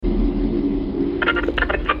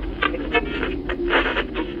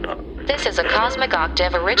This is a Cosmic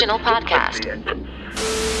Octave original podcast.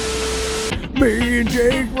 Me and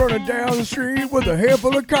Jake running down the street with a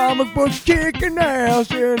handful of comic books, kicking ass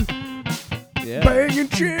and banging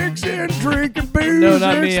chicks and drinking booze No,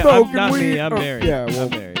 not and me. smoking Not weed. me. I'm married. Yeah, well, I'm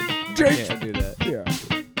married. Jake. Can't do that.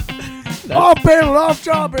 Yeah. Off panel, off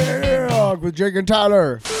topic with Jake and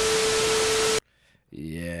Tyler.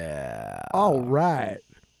 Yeah. All right.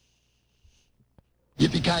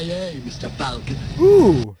 Yippee-ki-yay, Mr. Falcon.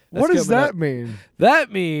 Ooh, That's what does coming that up. mean?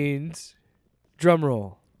 That means, drum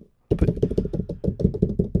roll.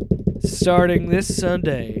 Starting this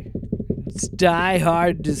Sunday, it's Die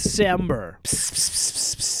Hard December.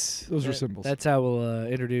 Those are symbols. That's how we'll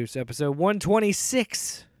introduce episode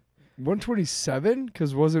 126. 127?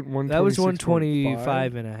 Because wasn't 126.5? That was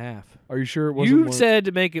 125 and a half. Are you sure it wasn't? You said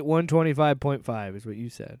to make it 125.5 is what you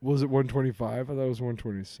said. Was it 125? I thought it was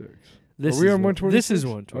 126. This Are we is on 126? This is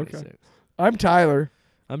 126. Okay. I'm Tyler.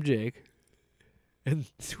 I'm Jake. And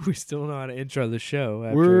we still know how to intro the show.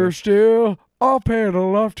 We're still off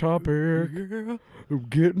panel, off topic.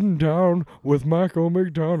 Getting down with Michael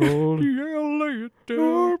McDonald. lay it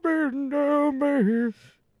You're getting down, baby.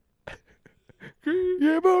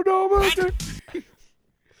 Yeah, but almost.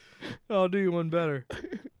 I'll do you one better.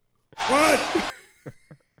 What?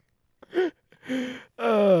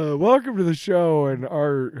 Welcome to the show and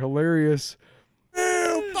our hilarious.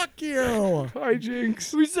 Oh, fuck you!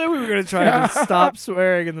 Hijinks. We said we were going to try to stop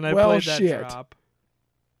swearing, and then I Well, played that shit. drop.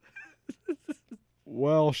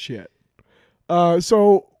 Well, shit.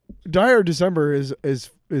 So Die Hard December is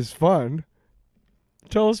fun.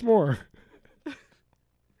 Tell us more.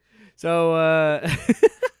 So,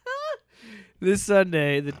 this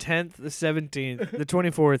Sunday, the 10th, the 17th, the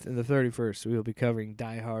 24th, and the 31st, we will be covering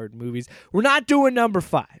Die Hard movies. We're not doing number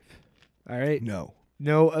 5. All right? No.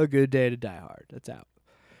 No A Good Day to Die Hard. That's out.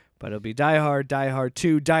 But it'll be Die Hard, Die Hard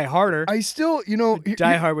 2, Die Harder, I still,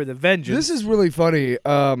 Die Hard with a Vengeance. This is really funny.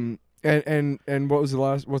 And what was the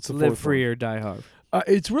last? What's the Live fourth Free one? or Die Hard.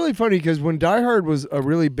 It's really funny because when Die Hard was a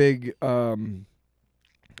really big, a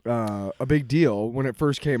big deal when it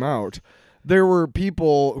first came out, there were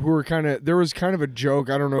people who were there was kind of a joke.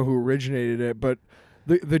 I don't know who originated it, but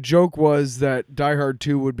the joke was that Die Hard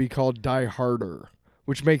 2 would be called Die Harder,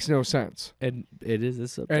 which makes no sense. And it is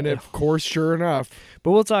this. And of course, sure enough, But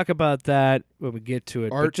we'll talk about that when we get to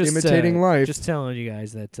it. Art But just, imitating life. Just telling you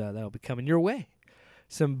guys that that'll be coming your way.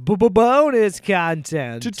 Some bonus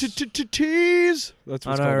content tease. That's what's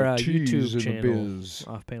on called our a tease YouTube in channel. the biz.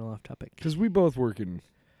 Off panel, off topic. Because we both work in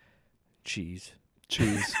Cheese.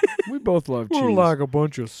 cheese. We both love cheese. We're like a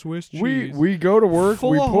bunch of Swiss cheese. We go to work, Full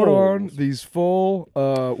we of put on holes. these full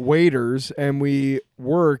waiters, and we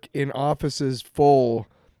work in offices full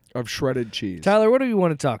of shredded cheese. Tyler, what do you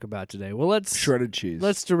want to talk about today? Well, let's Shredded cheese.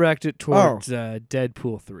 Let's direct it towards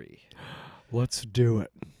Deadpool 3. Let's do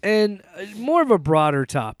it. And more of a broader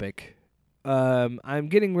topic. I'm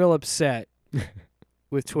getting real upset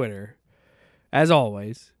with Twitter, as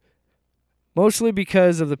always. Mostly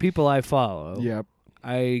because of the people I follow. Yep.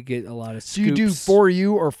 I get a lot of scoops. Do you do for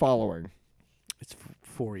you or following? It's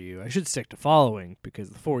for you. I should stick to following because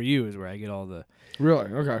the for you is where I get all the Really?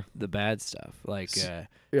 Okay. bad stuff, like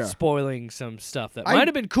yeah. spoiling some stuff that might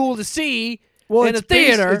have been cool to see in it's a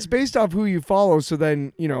theater. It's based off who you follow, so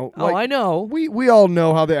then, I know. We all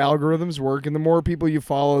know how the algorithms work, and the more people you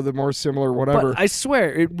follow, the more similar whatever. But I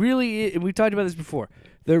swear, it really is, and we talked about this before,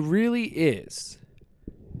 there really is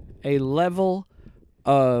a level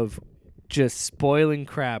of just spoiling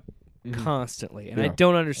crap constantly, and I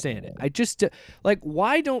don't understand it. I just,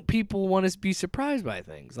 why don't people want to be surprised by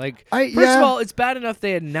things? First of all, it's bad enough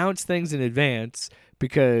they announce things in advance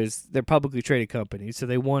because they're publicly traded companies, so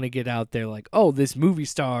they want to get out there like, oh, this movie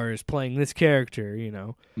star is playing this character,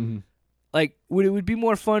 Mm-hmm. It would be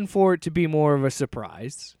more fun for it to be more of a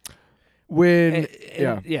surprise. When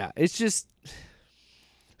It's just.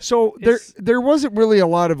 So there wasn't really a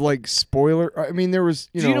lot of spoiler. I mean, there was.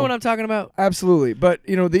 Do you know what I'm talking about? Absolutely, but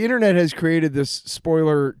the internet has created this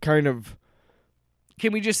spoiler kind of.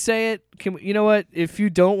 Can we just say it? You know what? If you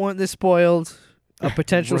don't want this spoiled, a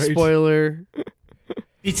potential Right. spoiler.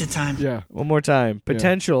 Pizza time. Yeah. One more time.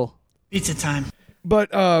 Potential. Pizza time. But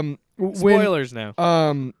Spoilers now.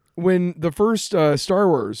 when the first Star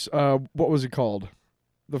Wars, what was it called?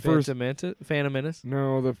 The first. Phantom Menace.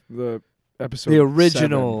 No, the episode. The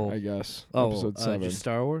original. 7, I guess. Oh, episode 7. just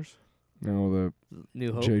Star Wars. No, the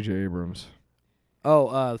New Hope. J.J. Abrams.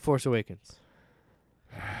 Oh, Force Awakens.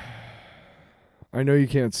 I know you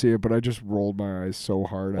can't see it, but I just rolled my eyes so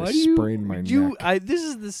hard I sprained my neck. This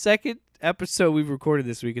is the second episode we've recorded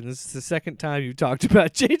this week, and this is the second time you've talked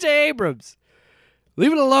about J.J. Abrams.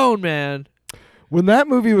 Leave it alone, man. When that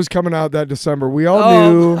movie was coming out that December, we all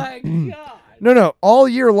knew. Oh my god. No. All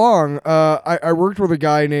year long, I worked with a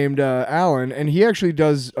guy named Alan, and he actually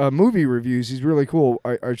does movie reviews. He's really cool.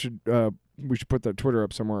 We should put that Twitter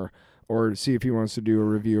up somewhere, or see if he wants to do a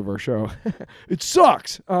review of our show. It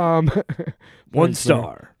sucks. 1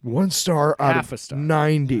 star. 1 star out Half of a star.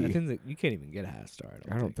 90. I think that you can't even get a half star.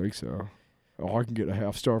 I don't think so. Oh, I can get a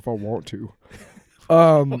half star if I want to.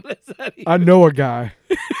 What does that I know a guy.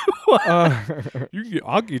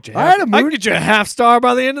 I'll get you. I had a I can get you a half star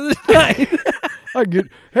by the end of the night. I can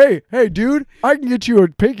get. Hey, dude! I can get you a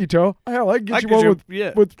pinky toe. Hell, I can get you one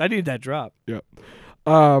with. I need that drop. Yeah.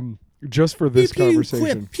 Just for this conversation.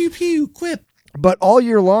 Quip, pew pew, quip. But all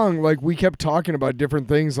year long, like, we kept talking about different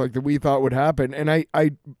things like that we thought would happen, and I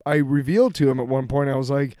revealed to him at one point. I was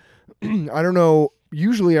like, I don't know.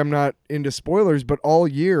 Usually I'm not into spoilers, but all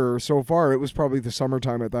year so far, it was probably the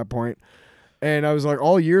summertime at that point. And I was like,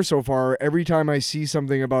 all year so far, every time I see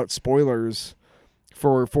something about spoilers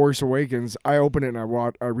for Force Awakens, I open it and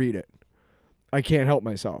I read it. I can't help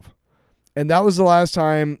myself. And that was the last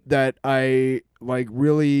time that I like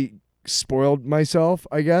really spoiled myself,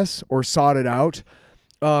 I guess, or sought it out.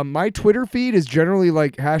 My Twitter feed is generally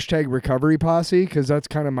like #recovery posse, because that's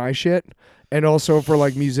kind of my shit. And also for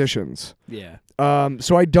like musicians. Yeah.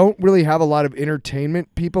 So I don't really have a lot of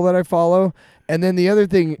entertainment people that I follow. And then the other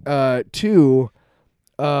thing, too,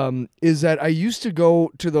 is that I used to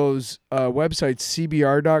go to those websites,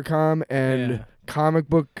 CBR.com and comic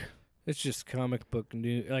book. It's just comic book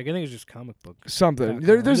news. Like, I think it's just comic book. Something.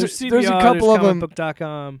 There's There's a couple of them.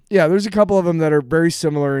 Comicbook.com. Yeah, there's a couple of them that are very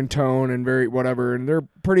similar in tone and very whatever, and they're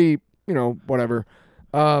pretty, whatever.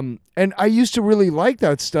 And I used to really like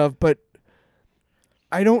that stuff, but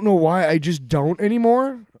I don't know why I just don't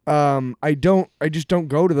anymore. I just don't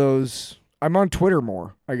go to those. I'm on Twitter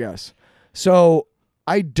more, I guess. So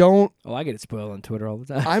I don't. Oh, I get it spoiled on Twitter all the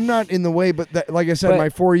time. I'm not in the way, but like I said, my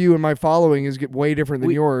For You and my following is way different than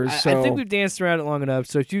yours. I think we've danced around it long enough.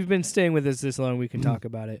 So if you've been staying with us this long, we can talk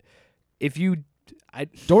about it.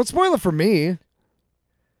 Don't spoil it for me.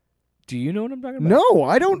 Do you know what I'm talking about? No,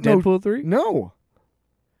 I don't know. Deadpool 3? No.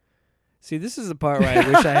 See, this is the part where I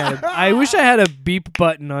wish I had. I wish I had a beep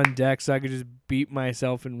button on deck so I could just beep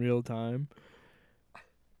myself in real time.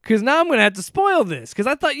 Because now I'm gonna have to spoil this. Because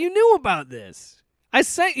I thought you knew about this. I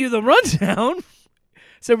sent you the rundown.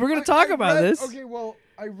 So we're gonna talk about this. Okay, well,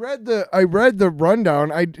 I read the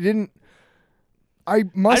rundown. I didn't. I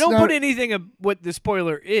don't put anything of what the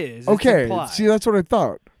spoiler is. Okay, it's see, that's what I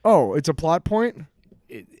thought. Oh, it's a plot point.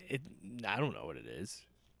 I don't know what it is.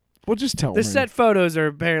 Well, just tell me. The set photos are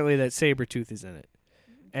apparently that Sabretooth is in it.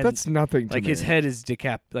 And that's nothing to like me. his head is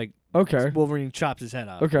okay. Wolverine chops his head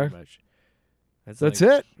off. Okay. Pretty much. That's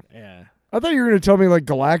it? Yeah. I thought you were going to tell me like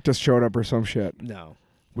Galactus showed up or some shit. No.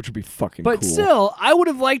 Which would be fucking cool. But still, I would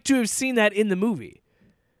have liked to have seen that in the movie.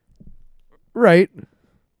 Right.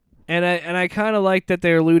 And I kind of like that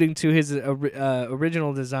they're alluding to his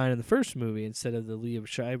original design in the first movie instead of the Liam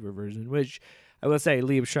Schreiber version, which I will say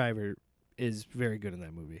Liam Schreiber is very good in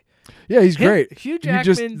that movie. Yeah, he's great. Hugh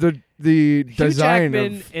Jackman, the design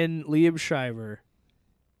and Liam Schreiber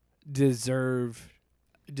deserved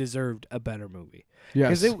a better movie.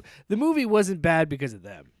 Yes. Because the movie wasn't bad because of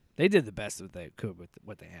them. They did the best that they could with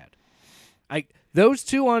what they had. Those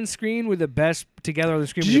two on screen were the best together on the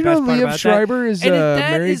screen. Did you know Liam Schreiber is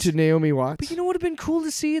married to Naomi Watts? But you know what would have been cool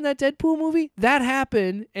to see in that Deadpool movie? That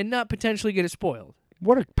happen and not potentially get it spoiled.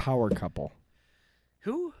 What a power couple.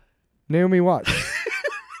 Who? Naomi Watts.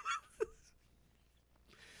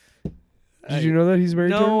 Did you know that he's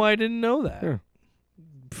married to her? No, I didn't know that. Yeah.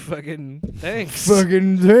 Fucking thanks.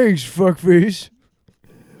 Fucking thanks, fuckface.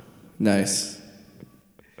 Nice.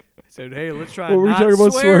 I said, hey, let's try What were we not talking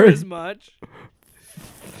about swear swearing? as much.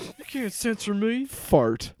 You can't censor me.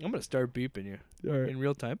 Fart. I'm going to start beeping you All right. in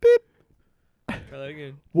real time. Beep. Try that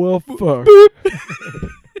again. Well, fuck.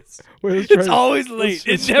 Wait, let's try It's always late.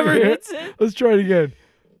 It never hits it. Let's try it again.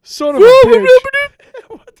 Son of a bitch.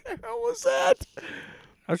 What the hell was that?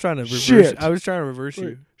 I was trying to reverse. Shit. I was trying to reverse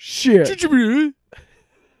you. Shit.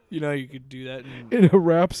 You know you could do that. In a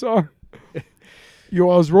rap song? Yo,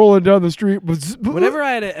 I was rolling down the street. Whenever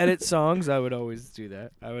I had to edit songs, I would always do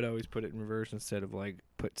that. I would always put it in reverse instead of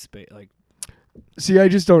put space. See, I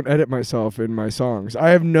just don't edit myself in my songs.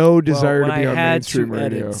 I have no desire to be on mainstream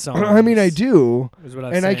radio. I mean, I do,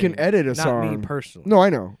 and I can edit a song. Not me personally. No, I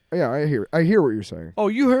know. Yeah, I hear what you're saying. Oh,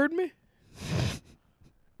 you heard me?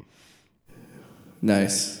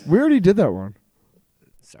 Nice. We already did that one.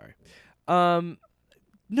 Sorry.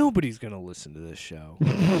 nobody's going to listen to this show.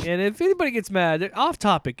 And if anybody gets mad, Off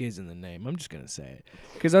Topic is in the name. I'm just going to say it.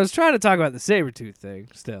 Because I was trying to talk about the Sabretooth thing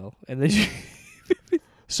still. And then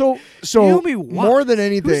So Naomi Watts. more than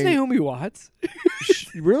anything. Who's Naomi Watts?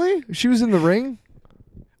 Really? She was in The Ring?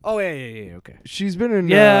 Oh, yeah, okay. She's been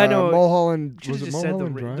in I know. Mulholland. Should Was have it just said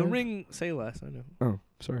Mulholland the Drive? ring. Say less. I know. Oh,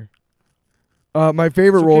 sorry. My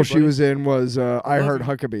favorite It's okay, role she buddy. was in was I love Heart you.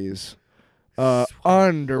 Huckabees.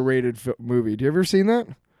 Underrated movie. Do you ever seen that?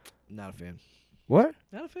 Not a fan. What?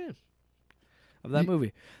 Not a fan of that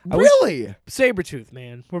movie. Really? Sabretooth,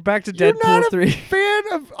 man. We're back to You're Deadpool not a 3. fan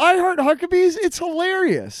of I Heart Huckabees? It's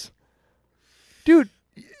hilarious. Dude,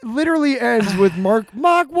 it literally ends with Mark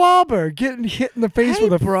Wahlberg getting hit in the face Hey,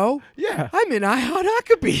 with a... bro. Yeah. I'm in I Heart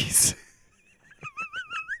Huckabees.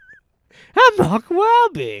 I'm Mark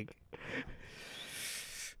Wahlberg.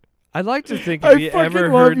 I'd like to think I if he fucking ever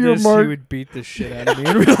love heard your this, Mark- he would beat the shit out of me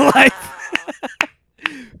in real life.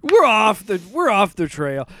 We're off the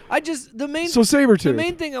trail. The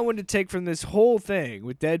main thing I wanted to take from this whole thing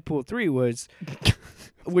with Deadpool 3 was,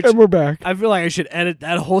 which And we're back. I feel like I should edit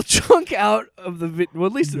that whole chunk out of the well,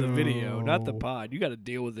 at least in the video, not the No. pod. You got to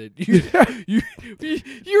deal with it.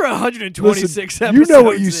 You're 126 Listen, episodes. you know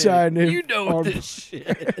what you in. signed in You know what on. this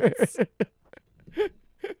shit is.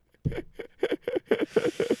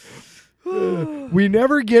 We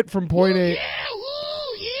never get from point A.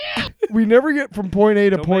 We never get from point A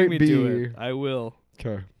to Don't point make me B. do it. I will.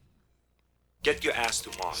 Okay. Get your ass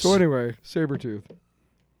to Mars. So anyway, Sabretooth.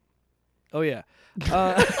 Oh yeah.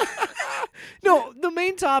 No, the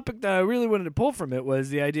main topic that I really wanted to pull from it was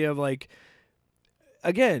the idea of like,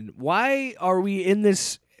 again, why are we in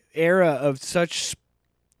this era of such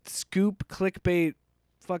scoop clickbait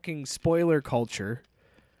fucking spoiler culture?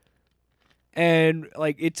 And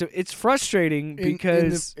like it's frustrating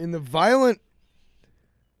because in the violent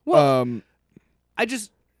what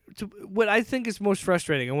I think is most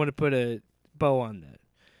frustrating, I want to put a bow on that.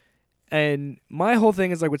 And my whole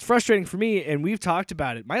thing is like what's frustrating for me, and we've talked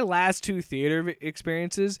about it. My last two theater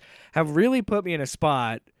experiences have really put me in a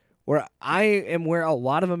spot where I am where a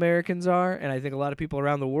lot of Americans are, and I think a lot of people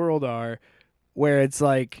around the world are, where it's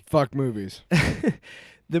like fuck movies.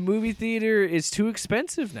 the movie theater is too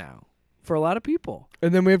expensive now for a lot of people.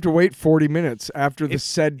 And then we have to wait 40 minutes after the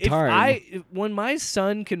said time. When my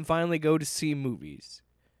son can finally go to see movies,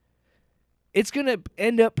 it's gonna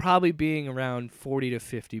end up probably being around $40 to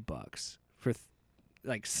 $50 for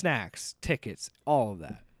like snacks, tickets, all of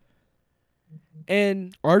that.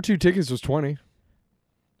 And Our 2 tickets was 20.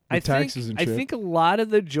 I taxes and shit. think a lot of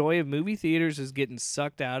the joy of movie theaters is getting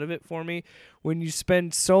sucked out of it for me when you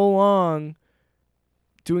spend so long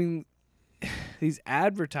doing these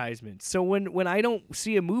advertisements. So when I don't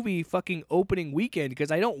see a movie fucking opening weekend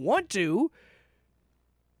because I don't want to,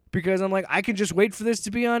 because I'm like, I could just wait for this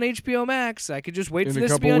to be on HBO Max. I could just wait for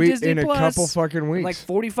this to be on Disney in Plus. a couple fucking weeks. in like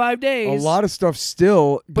 45 days. A lot of stuff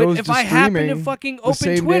still But goes if to I happen streaming to fucking the open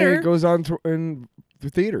same Twitter, day it goes on in the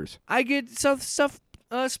theaters. I get stuff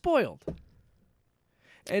spoiled.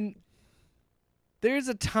 And there's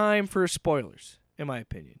a time for spoilers, in my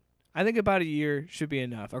opinion. I think about a year should be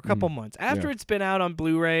enough, or a couple months. After it's been out on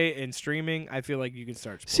Blu-ray and streaming, I feel like you can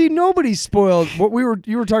start spoiling. See, nobody spoiled what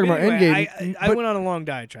you were talking about Anyway, Endgame. I but- went on a long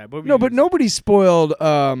diatribe. What were No, you but gonna say? nobody spoiled.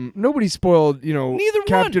 Nobody spoiled. Neither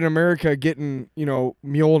Captain America getting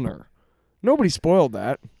Mjolnir. Nobody spoiled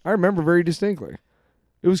that. I remember very distinctly.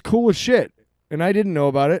 It was cool as shit, and I didn't know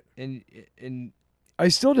about it. And I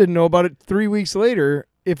still didn't know about it 3 weeks later.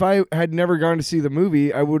 If I had never gone to see the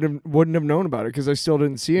movie, I wouldn't have known about it because I still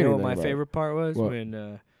didn't see you know anything. what my about favorite part was? What?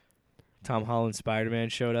 When Tom Holland's Spider-Man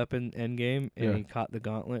showed up in Endgame and Yeah. he caught the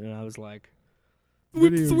gauntlet, and I was like,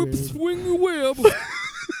 Video whip, game. swing the web. it.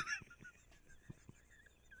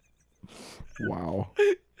 Wow.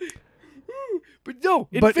 But no,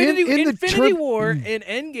 But in Infinity, the Infinity trip- War and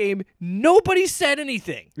Endgame, nobody said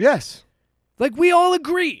anything. Yes. Like, we all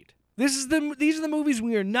agreed. These are the movies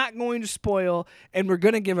we are not going to spoil, and we're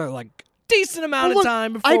going to give a decent amount Well, of look,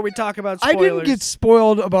 time before we talk about I spoilers. didn't get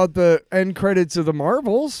spoiled about the end credits of the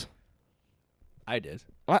Marvels. I did.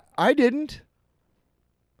 I didn't.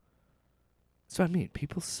 So I mean,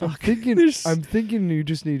 people I'm suck. thinking you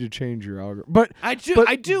just need to change your algorithm. But I do. but-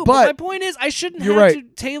 I do. but- But my point is, I shouldn't You're have right.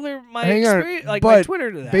 to tailor my hang on, experience, my but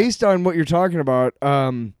Twitter to that. based on what you're talking about,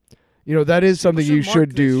 that is something should you mark should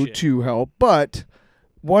this do shit. to help. But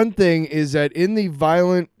one thing is that in the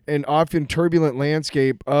violent and often turbulent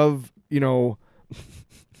landscape of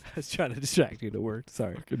was trying to distract you to work.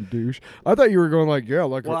 Sorry. Fucking douche. I thought you were going like, yeah,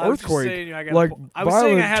 like Well, an I was just earthquake. saying, I got like I was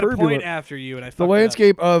saying I violent, had a point turbulent. after you, and I The fucked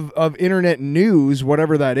landscape of internet news,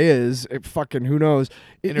 whatever that is, fucking who knows.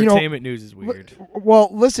 Entertainment news is weird. Well,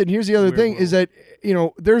 listen, here's the other Weird thing is world.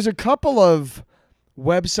 that, there's a couple of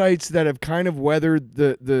websites that have kind of weathered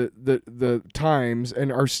the times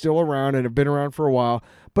and are still around and have been around for a while.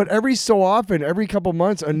 But every so often, every couple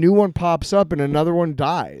months, a new one pops up and another one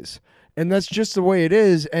dies. And that's just the way it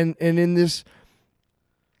is. And in this,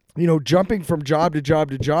 jumping from job to job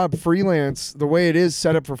to job, freelance, the way it is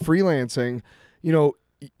set up for freelancing,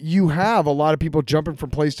 you have a lot of people jumping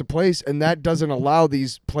from place to place, and that doesn't allow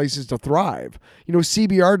these places to thrive.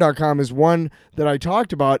 CBR.com is one that I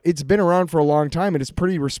talked about. It's been around for a long time, and it's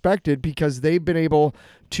pretty respected because they've been able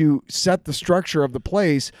to set the structure of the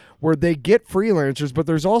place where they get freelancers, but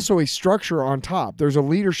there's also a structure on top. There's a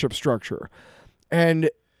leadership structure. And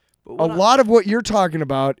a lot of what you're talking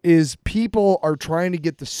about is people are trying to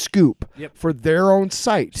get the scoop for their own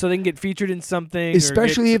site. So they can get featured in something.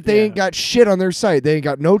 Especially if they ain't got shit on their site. They ain't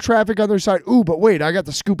got no traffic on their site. Ooh, but wait, I got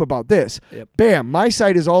the scoop about this. Yep. Bam, my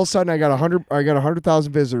site is all of a sudden I got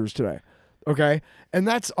 100,000 visitors today. Okay? And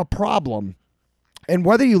that's a problem. And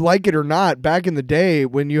whether you like it or not, back in the day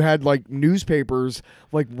when you had like newspapers,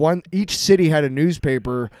 like each city had a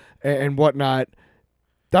newspaper and whatnot,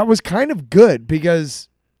 that was kind of good because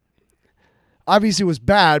obviously it was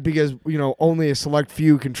bad because, only a select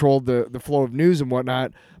few controlled the flow of news and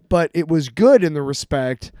whatnot. But it was good in the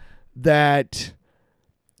respect that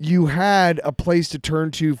you had a place to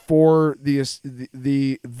turn to for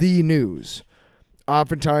the news.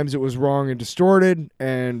 Oftentimes it was wrong and distorted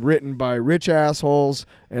and written by rich assholes,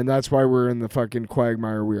 and that's why we're in the fucking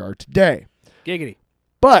quagmire we are today. Giggity.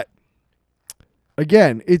 But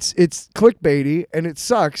again, it's clickbaity and it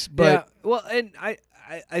sucks, but Yeah, well, and I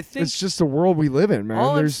think it's just the world we live in, man.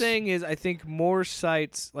 all I'm saying is I think more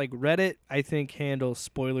sites like Reddit, I think, handle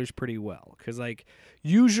spoilers pretty well. Because, like,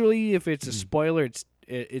 usually if it's a spoiler,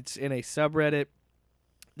 it's in a subreddit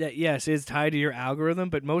that, yes, is tied to your algorithm.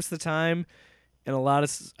 But most of the time, in a lot of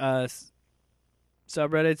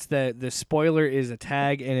subreddits, the spoiler is a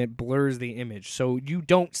tag and it blurs the image. So you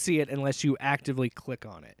don't see it unless you actively click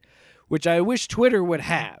on it, which I wish Twitter would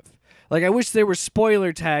have. Like, I wish there were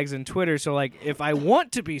spoiler tags in Twitter, so, like, if I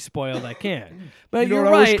want to be spoiled, I can. But you know you're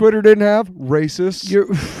what I wish right. Twitter didn't have? Racist.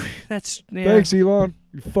 That's Thanks, Elon.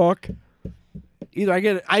 You fuck.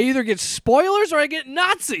 I either get spoilers or I get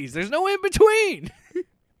Nazis. There's no in between.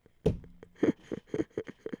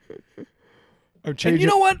 I'm changing. And you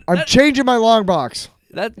know what? I'm changing my long box.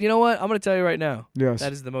 You know what? I'm going to tell you right now. Yes.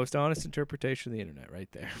 That is the most honest interpretation of the internet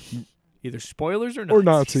right there. Either spoilers or Nazis. Or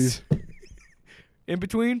Nazis. In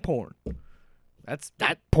between, porn. That's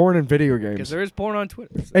that. Porn and video games. Because there is porn on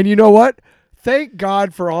Twitter. So. And you know what? Thank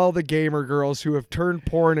God for all the gamer girls who have turned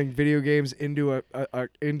porn and video games into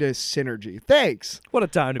into synergy. Thanks. What a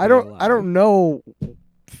time to be I alive. don't know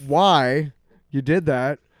why you did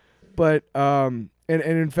that, but and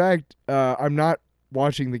in fact, I'm not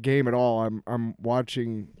watching the game at all. I'm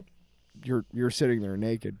watching. You're sitting there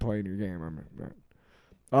naked playing your game.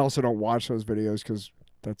 I also don't watch those videos because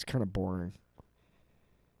that's kind of boring.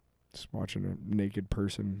 Just watching a naked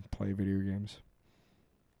person play video games.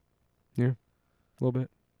 Yeah, a little bit.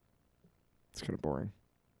 It's kind of boring.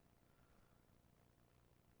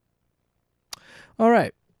 All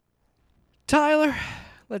right. Tyler,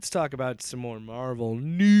 let's talk about some more Marvel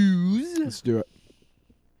news. Let's do it.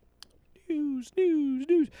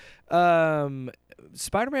 News.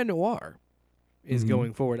 Spider-Man Noir is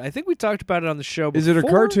going forward. I think we talked about it on the show before. Is it a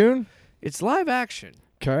cartoon? It's live action.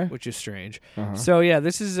 Okay. Which is strange. Uh-huh. So, yeah,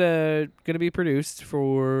 this is going to be produced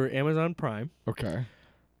for Amazon Prime. Okay.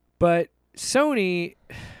 But Sony,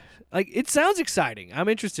 like, it sounds exciting. I'm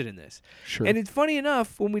interested in this. Sure. And it's funny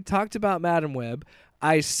enough, when we talked about Madam Web,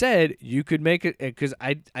 I said you could make it, because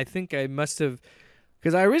I think I must have,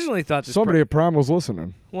 because I originally thought this. Somebody at Prime was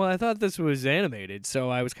listening. Well, I thought this was animated,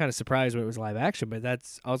 so I was kind of surprised when it was live action, but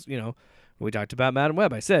that's also, when we talked about Madam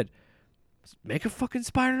Web, I said, make a fucking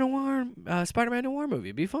Spider-Man Noir movie.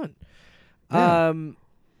 It'd be fun. Yeah.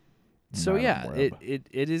 So Madam yeah, Web.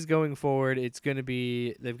 it is going forward. It's going to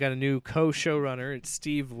be, they've got a new co-showrunner. It's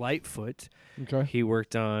Steve Lightfoot. Okay. He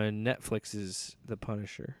worked on Netflix's The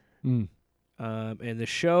Punisher. Mm. And the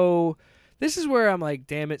show, this is where I'm like,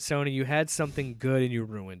 damn it, Sony, you had something good and you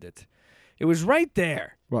ruined it. It was right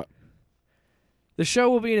there. What? The show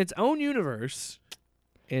will be in its own universe,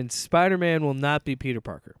 and Spider-Man will not be Peter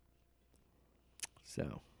Parker.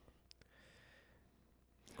 So,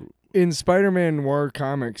 In Spider-Man Noir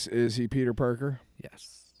comics, is he Peter Parker?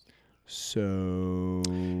 yes. So.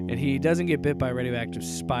 And he doesn't get bit by a radioactive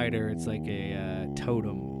spider. It's like a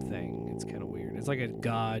totem thing. It's kind of weird. It's like a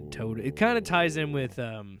god totem. It kind of ties in with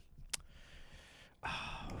damn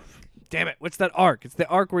it, what's that arc? It's the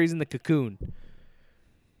arc where he's in the cocoon.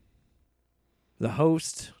 The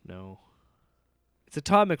Host? No. It's a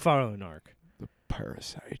Todd McFarlane arc. The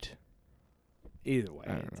Parasite. Either way,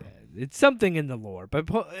 I don't know. it's something in the lore. But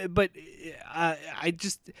I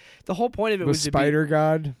just the whole point of it The was Spider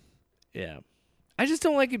God. Yeah. I just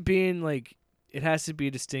don't like it being like it has to be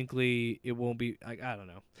distinctly. It won't be. Like, I don't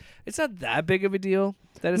know. It's not that big of a deal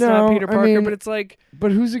that it's not Peter Parker, but it's like.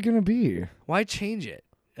 But who's it gonna be? Why change it?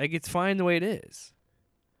 Like it's fine the way it is.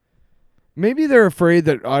 Maybe they're afraid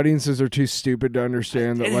that audiences are too stupid to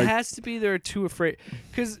understand that. It like, has to be they're too afraid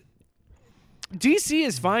because DC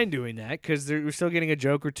is fine doing that because we're still getting a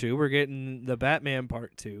Joker 2. We're getting the Batman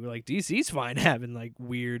Part 2. Like DC's fine having like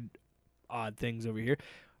weird, odd things over here.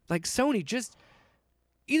 Like Sony just.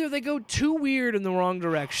 Either they go too weird in the wrong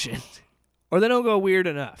direction, or they don't go weird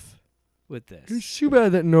enough with this. It's too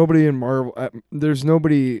bad that nobody in Marvel. There's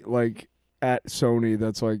nobody like at Sony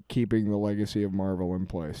that's like keeping the legacy of Marvel in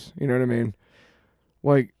place. You know what I mean?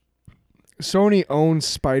 Like Sony owns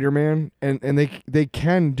Spider-Man, and they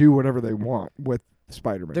can do whatever they want with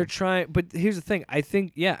Spider-Man. They're trying, but here's the thing. I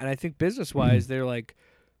think business-wise, they're like,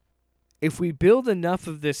 if we build enough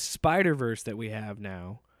of this Spider-Verse that we have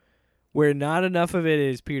now. Where not enough of it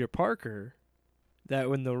is Peter Parker, that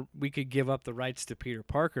we could give up the rights to Peter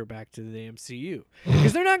Parker back to the MCU,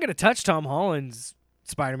 because they're not going to touch Tom Holland's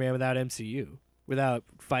Spider-Man without MCU, without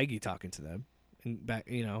Feige talking to them, and back,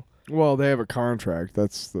 Well, they have a contract.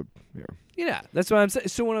 That's the Yeah, that's what I'm saying.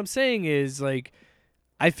 So what I'm saying is like,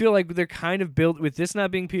 I feel like they're kind of built with this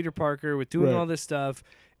not being Peter Parker, with doing all this stuff,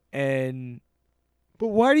 and. But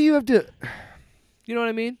why do you have to? You know what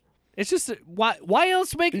I mean? It's just why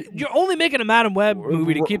else you're only making a Madam Web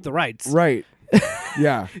movie to keep the rights. Right.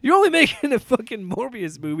 Yeah. You're only making a fucking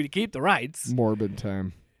Morbius movie to keep the rights. Morbid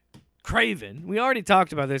time. Craven. We already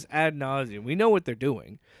talked about this ad nauseum. We know what they're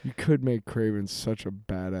doing. You could make Craven such a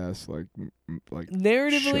badass like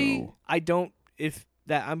narratively, show. I don't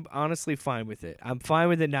I'm honestly fine with it. I'm fine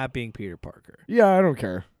with it not being Peter Parker. Yeah, I don't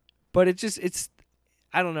care. But it's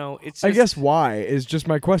I don't know. It's just, I guess why is just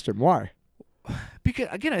my question. Why? Because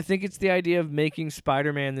again, I think it's the idea of making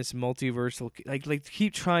Spider-Man this multiversal, like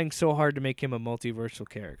keep trying so hard to make him a multiversal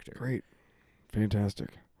character. Great, fantastic.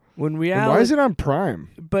 When And reality, why is it on Prime?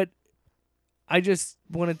 But I just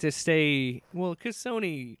wanted to stay because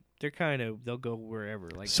Sony, they'll go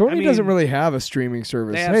wherever. Like Sony doesn't really have a streaming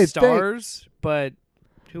service. They have Stars, but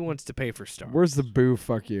who wants to pay for Stars? Where's the boo?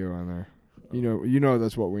 Fuck you on there. You know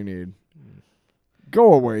that's what we need.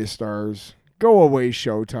 Go away, Stars. Go away,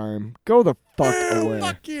 Showtime. Go the fuck away.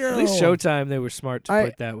 Fuck you. At least Showtime, they were smart to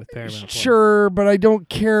put that with Paramount Plus. Sure, but I don't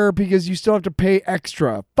care because you still have to pay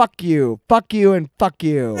extra. Fuck you. Fuck you and fuck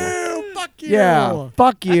you. Fuck you. Yeah,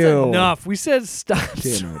 fuck you. That's enough. We said stop. Damn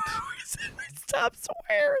it. We said stop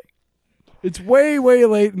swearing. It's way, way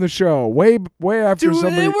late in the show. Way after Dude,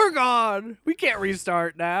 somebody. we're gone. We can't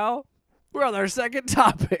restart now. We're on our second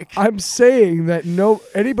topic. I'm saying that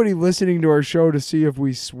anybody listening to our show to see if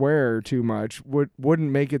we swear too much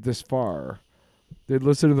wouldn't make it this far. They'd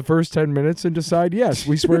listen to the first 10 minutes and decide, yes,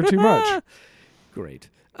 we swear too much. Great.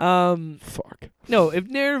 Fuck. No, if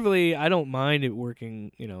narratively, I don't mind it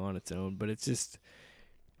working, on its own, but it's just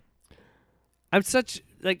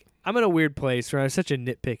I'm in a weird place where I'm such a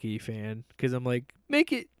nitpicky fan because I'm like,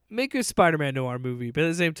 make a Spider-Man Noir movie, but at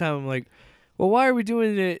the same time I'm like, well, why are we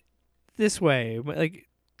doing it this way? Like,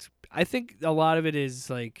 I think a lot of it is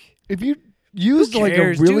like, if you used like a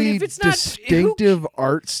cares, really dude? If it's not- distinctive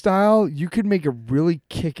art style, you could make a really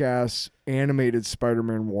kick-ass animated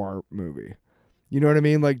Spider-Man Noir movie. You know what I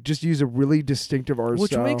mean? Like, just use a really distinctive art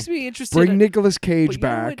which style. makes me interested. Bring Nicolas Cage But you know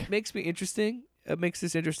back. what makes me interesting? It makes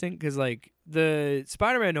this interesting because like the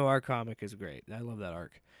Spider-Man Noir comic is great. I love that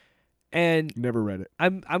arc, and Never read it.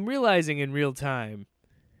 I'm realizing in real time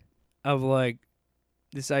of like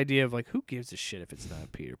this idea of like who gives a shit if it's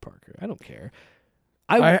not Peter Parker? I don't care.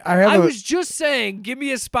 I was just saying, give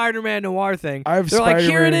me a Spider-Man Noir thing. I have They're like,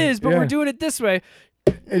 here it Spider-Man, is, but yeah. we're doing it this way.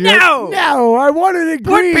 And No! No, I wanted it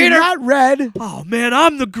Put green, Peter- not red. Oh man,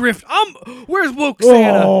 I'm the grift. Where's Woke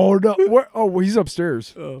Santa? Oh no! Well, he's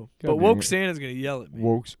upstairs. Oh, God but damn Woke it. Santa's gonna yell at me.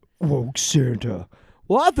 Woke Santa.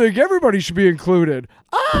 Well, I think everybody should be included.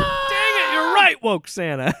 Ah! Dang it, you're right, Woke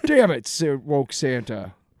Santa. Damn it, Woke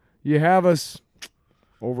Santa. You have us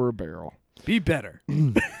over a barrel. Be better.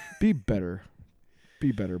 Be better.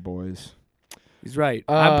 Be better, boys. He's right.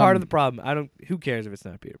 I'm part of the problem. Who cares if it's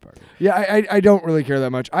not Peter Parker? Yeah, I don't really care that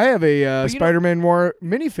much. I have a Spider-Man Noir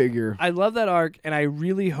minifigure. I love that arc, and I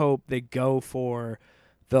really hope they go for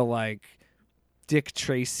the like Dick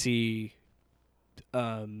Tracy.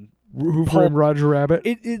 Who framed Roger Rabbit?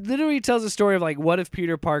 It literally tells a story of like what if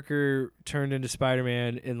Peter Parker turned into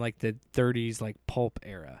Spider-Man in like the 30s like pulp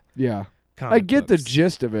era. Yeah. I get the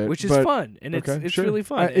gist of it, which is fun, and it's sure. really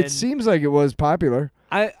fun. It seems like it was popular.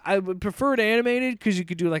 I would prefer it animated because you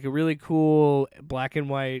could do like a really cool black and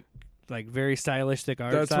white, like very stylistic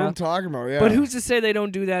art That's style. what I'm talking about. Yeah. But who's to say they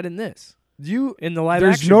don't do that in this? In the live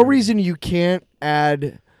There's action no version? reason you can't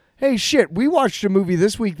add. Hey, shit! We watched a movie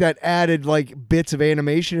this week that added like bits of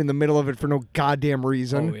animation in the middle of it for no goddamn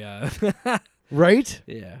reason. Oh yeah. Right?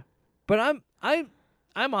 Yeah. But I'm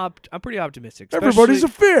pretty optimistic. Everybody's a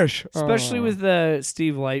fish. Especially with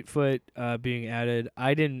Steve Lightfoot being added.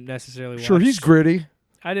 I didn't necessarily watch. Sure, he's gritty.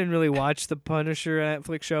 I didn't really watch the Punisher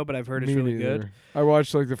Netflix show, but I've heard it's Me really neither. good. I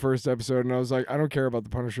watched like the first episode and I was like, I don't care about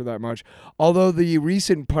the Punisher that much. Although the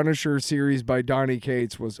recent Punisher series by Donny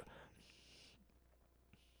Cates was,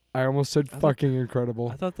 I almost said fucking incredible.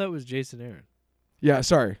 I thought that was Jason Aaron. Yeah,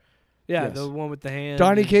 sorry. Yeah, Yes. the one with the hand.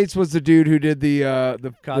 Donny Cates was the dude who did the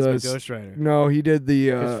Cosmic Ghost Rider. No, he did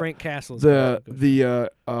the Because Frank Castle's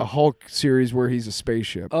the Hulk series where he's a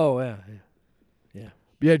spaceship. Oh yeah.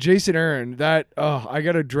 Yeah, Jason Aaron. That I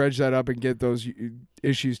gotta dredge that up and get those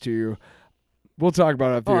issues to you. We'll talk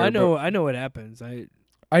about it after. I know what happens.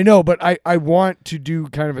 I know, but I want to do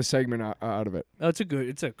kind of a segment out of it. Oh,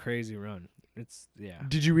 it's a crazy run.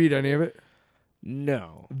 Did you read any of it?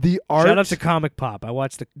 No. The art. Shout out to Comic Pop. I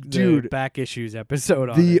watched the back issues episode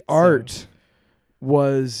on it. The art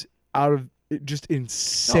was just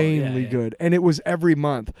insanely good, and it was every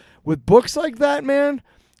month. With books like that, man,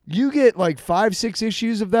 you get like 5-6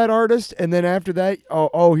 issues of that artist, and then after that,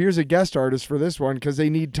 here's a guest artist for this one because they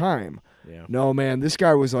need time. Yeah. No, man, this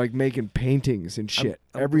guy was like making paintings and shit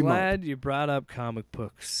every month. I'm glad you brought up comic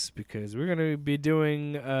books because we're going to be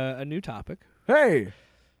doing a new topic. Hey.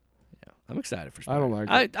 Yeah, I'm excited for Spider-Man. I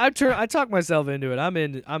don't like it. I talked myself into it. I'm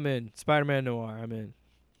in Spider-Man Noir. I'm in.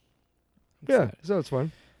 Yeah, so it's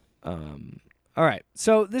fun. All right.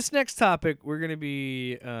 So this next topic, we're going to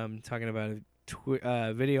be talking about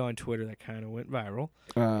a video on Twitter that kind of went viral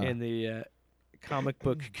in the comic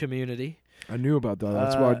book community. I knew about that.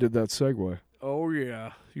 That's why I did that segue. Oh,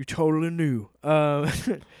 yeah. You totally knew.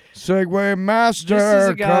 Segue master. This is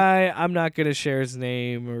a guy. I'm not going to share his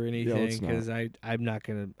name or anything because I'm not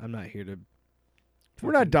here to.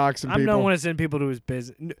 We're not doxing people. I don't want to send people to his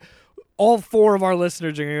business. All 4 of our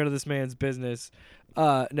listeners are going to go to this man's business.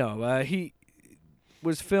 He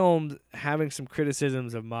was filmed having some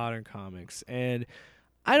criticisms of modern comics, and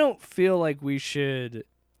I don't feel like we should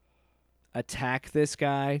attack this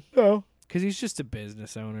guy. No. Because he's just a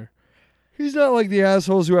business owner. He's not like the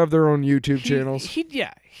assholes who have their own YouTube channels. He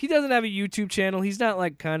doesn't have a YouTube channel. He's not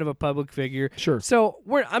like kind of a public figure. Sure. So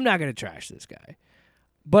I'm not going to trash this guy.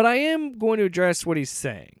 But I am going to address what he's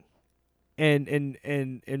saying and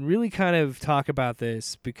really kind of talk about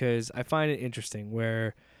this because I find it interesting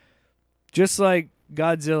where just like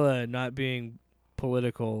Godzilla not being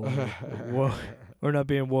political or not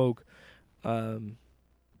being woke,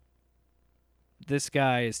 this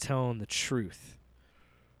guy is telling the truth.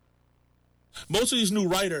 Most of these new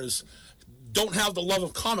writers don't have the love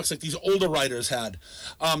of comics like these older writers had.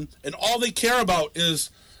 And all they care about is,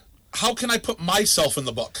 how can I put myself in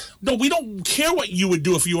the book? No, we don't care what you would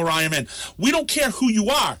do if you were Iron Man. We don't care who you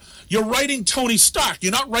are. You're writing Tony Stark.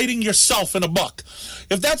 You're not writing yourself in a book.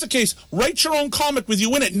 If that's the case, write your own comic with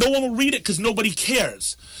you in it. No one will read it because nobody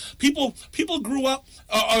cares. People grew up,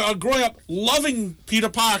 are growing up loving Peter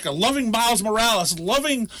Parker, loving Miles Morales,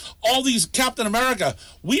 loving all these Captain America.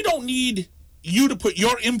 We don't need you to put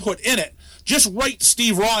your input in it. Just write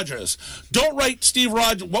Steve Rogers. Don't write Steve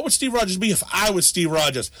Rogers. What would Steve Rogers be if I was Steve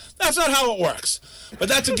Rogers? That's not how it works. But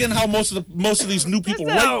that's again how most of these new people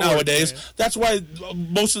write nowadays. That's why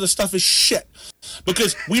most of the stuff is shit.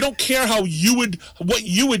 Because we don't care what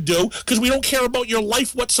you would do, because we don't care about your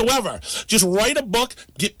life whatsoever. Just write a book,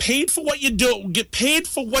 get paid for what you do, get paid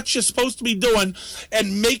for what you're supposed to be doing,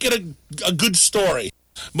 and make it a good story.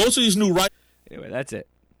 Most of these new writers. Anyway, that's it.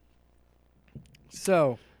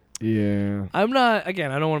 So, yeah, I'm not.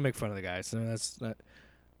 Again, I don't want to make fun of the guy, so that's not.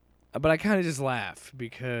 But I kind of just laugh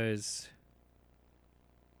because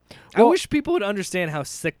I wish people would understand how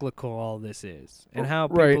cyclical all this is and how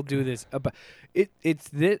people do this.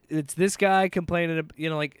 It's this guy complaining,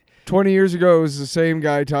 like 20 years ago, it was the same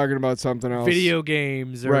guy talking about something else. Video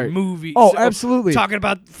games or movies. Oh, absolutely. Talking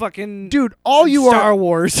about fucking dude. All you Star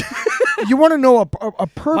Wars. You want to know a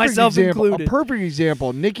perfect Myself example? included. A perfect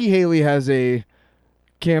example. Nikki Haley has a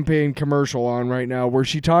campaign commercial on right now where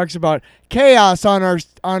she talks about chaos on our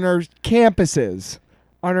campuses,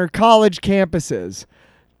 on our college campuses.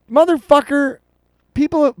 Motherfucker,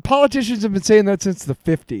 politicians have been saying that since the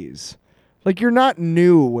 50s. Like, you're not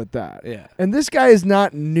new with that. Yeah. And this guy is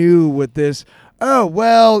not new with this. Oh,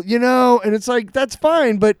 well, and it's like, that's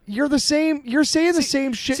fine, but you're the same. You're saying the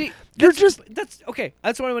same shit. See, You're just. that's okay.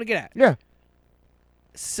 That's what I want to get at. Yeah.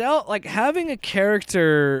 Having a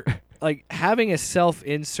character, like having a self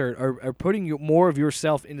insert or putting more of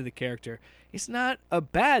yourself into the character, it's not a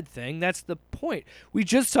bad thing. That's the point. We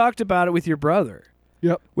just talked about it with your brother.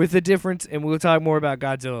 Yep. With the difference, and we'll talk more about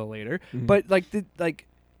Godzilla later. But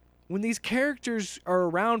when these characters are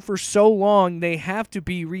around for so long, they have to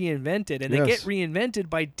be reinvented, and they get reinvented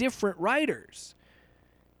by different writers.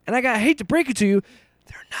 And I hate to break it to you,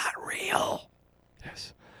 they're not real.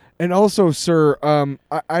 Yes. And also, sir,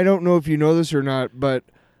 I don't know if you know this or not, but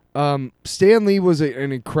Stan Lee was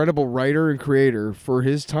an incredible writer and creator for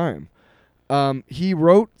his time. He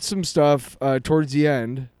wrote some stuff towards the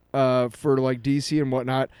end for like DC and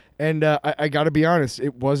whatnot, and I got to be honest,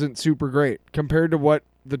 it wasn't super great compared to what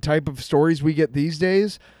the type of stories we get these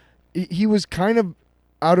days. He was kind of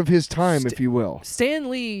out of his time, if you will.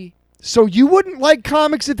 Stan Lee. So you wouldn't like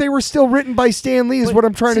comics if they were still written by Stan Lee, is what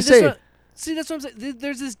I'm trying to say. That's what I'm saying.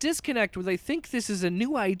 There's this disconnect where they think this is a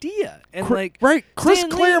new idea, and right, Chris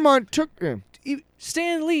Stan Claremont took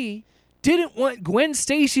Stan Lee didn't want Gwen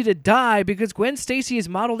Stacy to die because Gwen Stacy is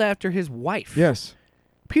modeled after his wife. Yes.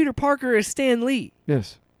 Peter Parker is Stan Lee.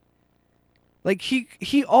 Yes. Like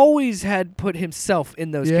he always had put himself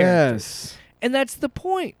in those characters. And that's the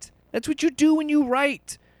point. That's what you do when you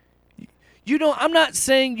write. You don't. I'm not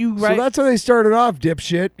saying you write. So that's how they started off,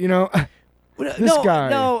 dipshit. This guy.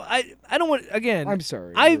 No, I don't want. Again, I'm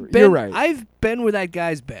sorry. You're right. I've been where that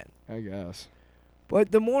guy's been. I guess.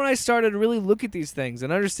 But the more I started to really look at these things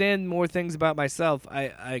and understand more things about myself,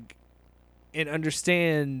 I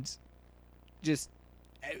understand just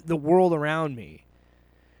the world around me.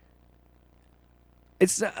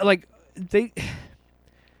 It's like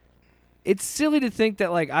it's silly to think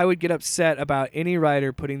that like I would get upset about any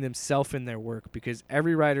writer putting themselves in their work because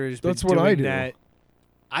every writer has been doing that.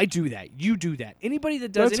 I do that. You do that. Anybody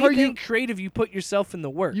that does anything creative, you put yourself in the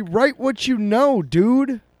work. You write what you know,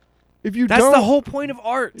 dude. If you That's don't, the whole point of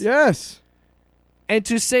art. Yes. And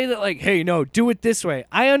to say that like, hey, no, do it this way.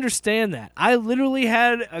 I understand that. I literally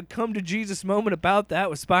had a come to Jesus moment about that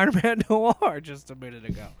with Spider-Man Noir just a minute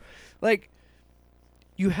ago. Like,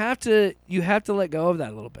 you have to let go of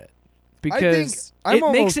that a little bit because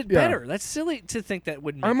makes it better. That's silly to think that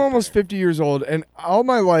wouldn't. I'm almost 50 years old, and all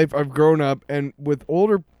my life I've grown up and with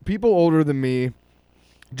people older than me,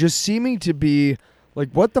 just seeming to be like,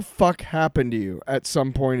 what the fuck happened to you at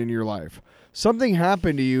some point in your life? Something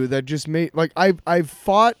happened to you that just made like I've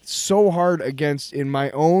fought so hard against in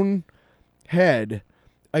my own head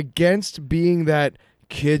against being that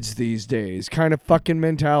kids these days kind of fucking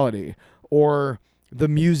mentality or the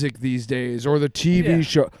music these days or the TV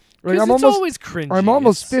show. Like, it's always cringy. I'm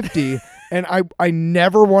almost 50 and I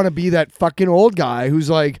never want to be that fucking old guy who's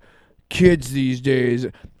like, kids these days.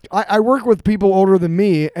 I work with people older than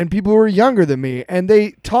me and people who are younger than me, and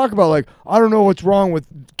they talk about like, I don't know what's wrong with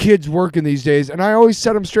kids working these days, and I always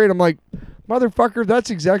set them straight. I'm like, motherfucker, that's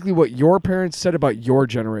exactly what your parents said about your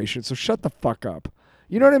generation, so shut the fuck up.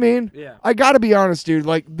 You know what I mean? Yeah. I gotta be honest, dude.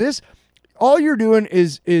 Like this, all you're doing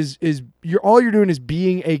is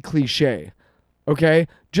being a cliche, okay?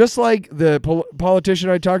 Just like the politician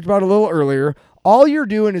I talked about a little earlier, all you're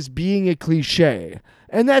doing is being a cliche.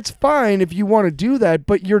 And that's fine if you want to do that,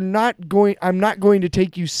 but I'm not going to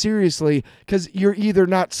take you seriously because you're either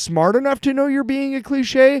not smart enough to know you're being a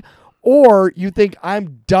cliche or you think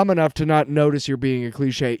I'm dumb enough to not notice you're being a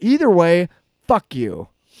cliche. Either way, fuck you.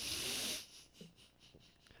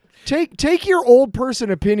 Take your old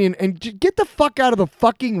person opinion and get the fuck out of the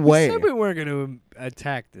fucking way. We said we weren't going to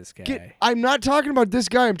attack this guy. I'm not talking about this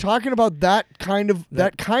guy. I'm talking about that kind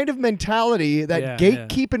of mentality, that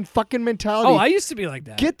gatekeeping fucking mentality. Oh, I used to be like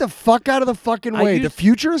that. Get the fuck out of the fucking way. The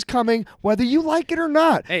future is coming, whether you like it or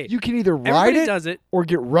not. Hey, you can either ride it or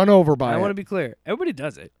get run over by it. I want to be clear. Everybody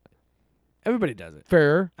does it. Everybody does it.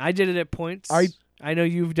 Fair. I did it at points. I know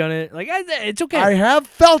you've done it. Like, it's okay. I have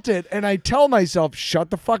felt it, and I tell myself,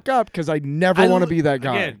 shut the fuck up, because I never want to be that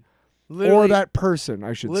guy. Again, or that person,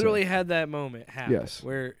 I should literally say. had that moment happen. Yes.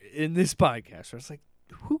 Where in this podcast, where it's like,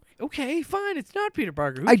 okay, fine, it's not Peter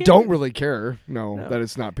Parker. Who I cares? don't really care, that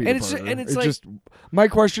it's not Peter Parker. And it's like, just, my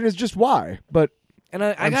question is just why, but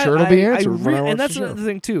I'm sure it'll be answered when I watch and that's the show. another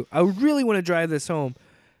thing, too. I really want to drive this home.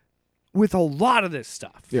 with a lot of this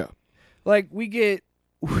stuff. Yeah. Like we get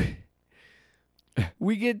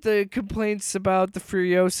the complaints about the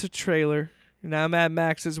Furiosa trailer. Now Mad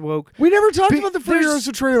Max is woke. We never talked about the there's-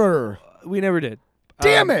 Furiosa trailer. We never did.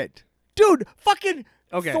 Damn it. Dude, fucking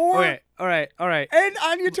Okay. Thor Okay. All right. and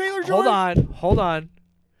Anya Taylor-Joy. Hold on.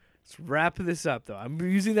 Let's wrap this up, though. I'm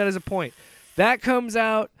using that as a point. That comes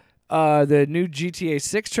out. The new GTA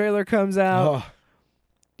 6 trailer comes out. Ugh.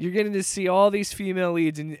 You're getting to see all these female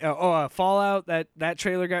leads. And Fallout, that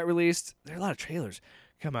trailer got released. There are a lot of trailers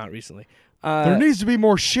come out recently. There needs to be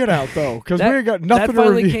more shit out, though, because we ain't got nothing that to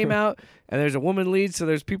finally review. came out, and there's a woman lead, so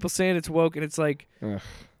there's people saying it's woke, and it's like, Ugh.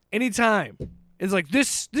 anytime. It's like,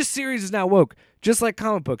 this series is now woke. Just like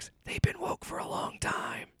comic books. They've been woke for a long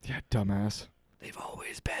time. Yeah, dumbass. They've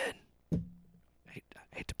always been. I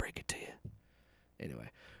hate to break it to you. Anyway.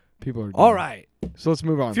 People are All dumb. right. So let's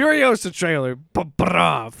move on. Furiosa trailer.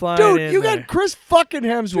 Flying Dude, in you there. got Chris fucking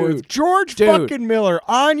Hemsworth, Dude. George Dude. fucking Miller,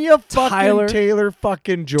 Anya fucking Tyler. Taylor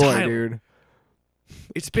fucking Joy, Tyler. dude.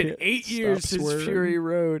 It's been Can't 8 stop years since swearing. Fury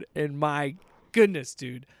Road, and my goodness,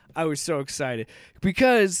 dude, I was so excited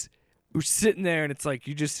because we're sitting there, and it's like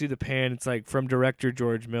you just see the pan. It's like from director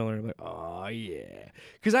George Miller. I'm like, oh yeah,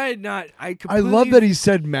 because I I completely, love that he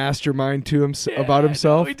said mastermind to him about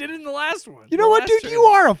himself. He did it in the last one. You know what, dude? You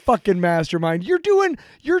are a fucking mastermind. You're doing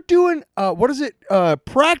what is it?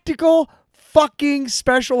 Practical fucking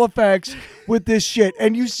special effects with this shit,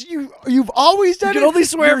 and you've always done You it. can only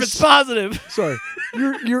swear You're if it's positive. Sorry,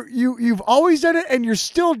 you've always done it, and you're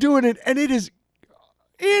still doing it, and it is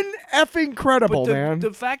effing credible, But man.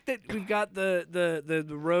 the fact that we've got the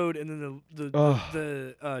road and then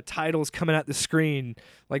the titles coming at the screen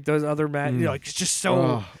like those other like it's just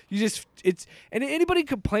so and anybody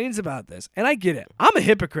complains about this, and I get it. I'm a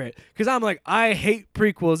hypocrite because I'm like, I hate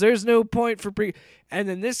prequels. There's no point for and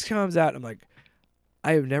then this comes out, and I'm like,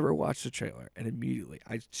 I have never watched the trailer, and immediately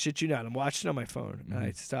I shit you not, I'm watching on my phone, and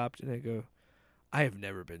I stopped and I go, I have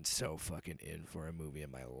never been so fucking in for a movie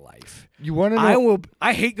in my life. You want to know?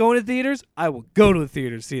 I hate going to theaters. I will go to the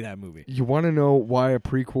theater to see that movie. You want to know why a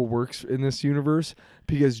prequel works in this universe?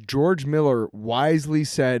 Because George Miller wisely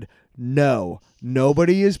said, no,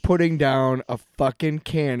 nobody is putting down a fucking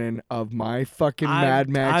canon of my fucking Mad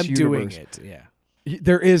Max I'm universe. doing it, yeah.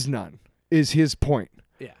 There is none, is his point.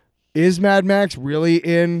 Yeah. Is Mad Max really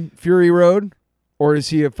in Fury Road? Or is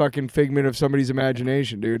he a fucking figment of somebody's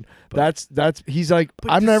imagination, dude? That's he's like,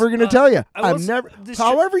 I'm never gonna tell you.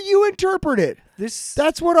 However you interpret it.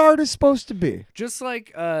 That's what art is supposed to be. Just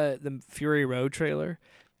like the Fury Road trailer,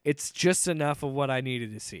 it's just enough of what I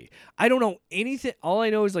needed to see. I don't know anything. All I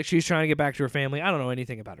know is like she's trying to get back to her family. I don't know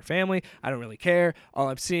anything about her family. I don't really care. All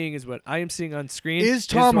I'm seeing is what I am seeing on screen. Is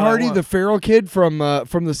Tom Hardy the feral kid from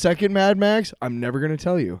the second Mad Max? I'm never gonna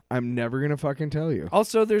tell you. I'm never gonna fucking tell you.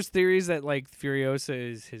 Also, there's theories that like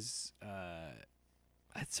Furiosa is his.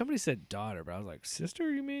 Somebody said daughter, but I was like,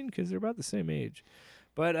 sister? You mean? Because they're about the same age.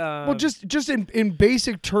 But well, just in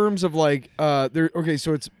basic terms of like there. Okay,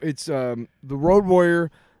 so it's the Road Warrior,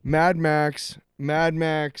 Mad Max.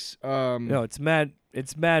 No, it's Mad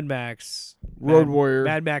Max. Road Warrior.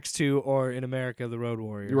 Mad Max 2, or in America, the Road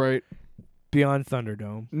Warrior. Right. Beyond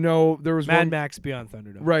Thunderdome. No, there was Mad Max Beyond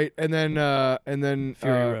Thunderdome. Right, and then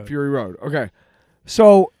Fury Road. Okay,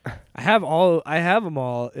 so I have them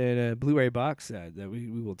all in a Blu-ray box set that we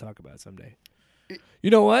will talk about someday. You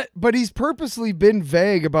know what? But he's purposely been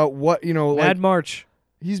vague about what Mad March.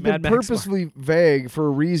 He's Mad been Max purposely vague for a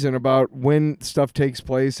reason about when stuff takes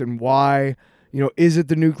place and why. Is it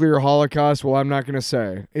the nuclear holocaust? Well, I'm not going to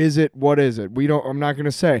say. Is it? What is it? I'm not going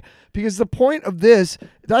to say. Because the point of this,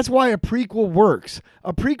 that's why a prequel works.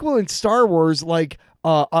 A prequel in Star Wars, like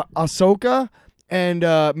Ahsoka and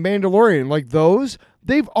Mandalorian, like those,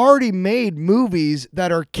 they've already made movies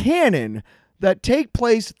that are canon that take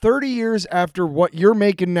place 30 years after what you're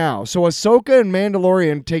making now. So Ahsoka and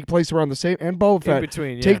Mandalorian take place around the same, and Boba Fett In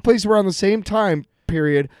between, yeah. take place around the same time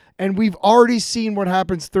period, and we've already seen what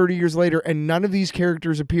happens 30 years later, and none of these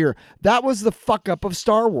characters appear. That was the fuck up of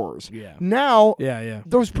Star Wars. Yeah. Now, Yeah.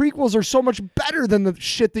 those prequels are so much better than the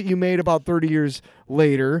shit that you made about 30 years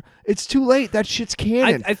later. It's too late. That shit's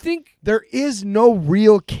canon. I think there is no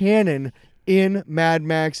real canon in the Mad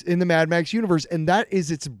Max universe, and that is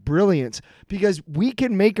its brilliance, because we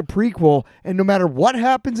can make a prequel, and no matter what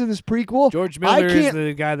happens in this prequel, George Miller is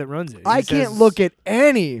the guy that runs it. I can't look at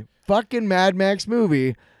any fucking Mad Max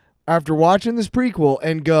movie after watching this prequel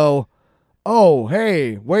and go, oh,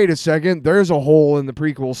 hey, wait a second, there's a hole in the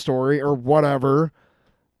prequel story or whatever,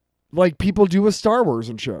 like people do with Star Wars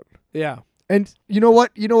and shit. Yeah. And you know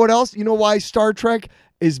what? You know what else? You know why Star Trek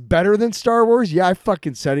is better than Star Wars? Yeah, I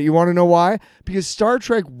fucking said it. You want to know why? Because Star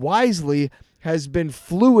Trek wisely has been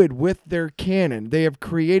fluid with their canon. They have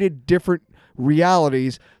created different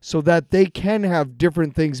realities so that they can have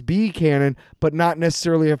different things be canon, but not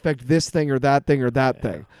necessarily affect this thing or that thing or that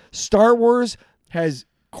thing. Star Wars has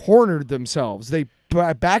cornered themselves. They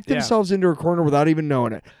backed themselves into a corner without even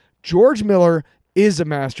knowing it. George Miller is a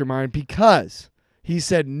mastermind because he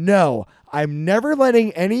said, no, I'm never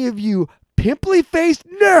letting any of you pimply-faced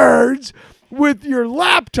nerds with your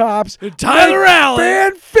laptops Tyler Allen,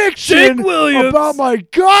 fan fiction Jake Williams about my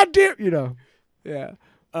goddamn, Yeah.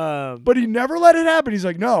 But he never let it happen. He's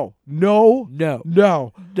like, no. Knock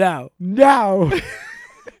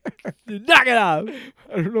it off.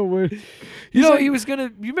 I don't know what. He was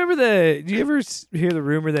gonna. You remember do you ever hear the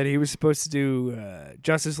rumor that he was supposed to do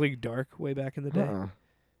Justice League Dark way back in the day?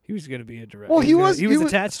 He was gonna be a director. Well, he was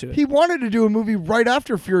attached to it. He wanted to do a movie right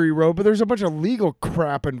after Fury Road, but there's a bunch of legal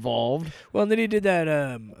crap involved. Well, and then he did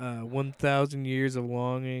that 1,000 Years of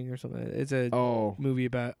Longing or something. It's a movie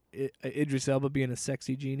about Idris Elba being a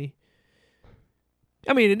sexy genie.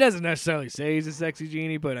 I mean, it doesn't necessarily say he's a sexy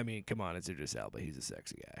genie, but I mean, come on, it's Idris Elba. He's a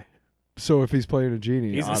sexy guy. So if he's playing a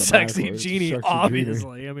genie, he's a sexy genie,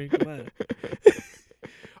 obviously. I mean, come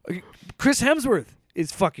on. Chris Hemsworth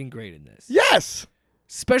is fucking great in this. Yes,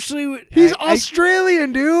 especially he's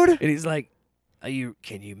Australian, dude. And he's like,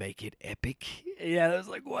 can you make it epic? Yeah, I was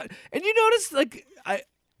like, what? And you notice, like,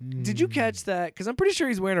 did you catch that? Because I'm pretty sure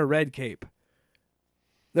he's wearing a red cape.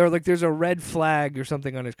 There's a red flag or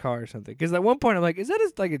something on his car or something. Because at one point I'm like, is that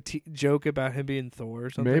a joke about him being Thor or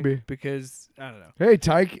something? Maybe. Because, I don't know. Hey,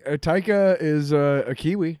 Taika is a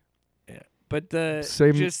Kiwi. Yeah. But the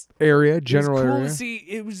same area, general area. area. To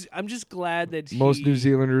see, I'm just glad that most New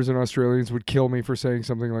Zealanders and Australians would kill me for saying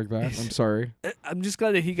something like that. I'm sorry. I'm just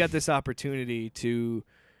glad that he got this opportunity to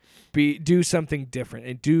do something different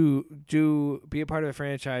and do be a part of a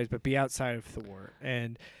franchise, but be outside of Thor.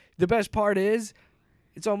 And the best part is,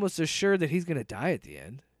 it's almost assured that he's gonna die at the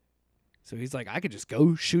end. So he's like, I could just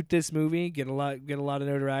go shoot this movie, get a lot of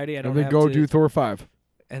notoriety. I don't and then go do Thor 5,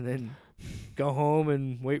 and then go home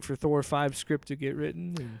and wait for Thor 5 script to get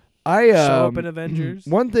written. And show up in Avengers.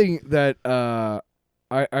 One thing that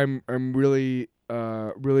I'm really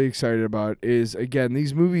excited about is, again,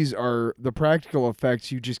 these movies are the practical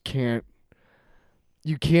effects. You just can't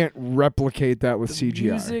replicate that with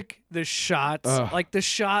CGI. Music, the shots, like the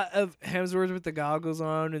shot of Hemsworth with the goggles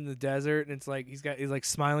on in the desert, and it's like he's like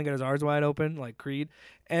smiling, got his arms wide open, like Creed,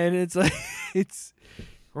 and it's like it's.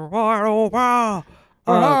 Here,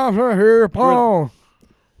 Paul.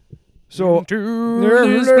 So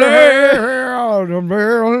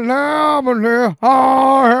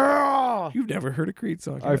you've never heard a Creed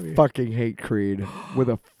song? I fucking hate Creed with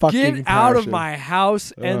a fucking Get out of passion. my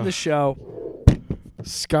house and the show.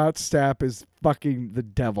 Scott Stapp is fucking the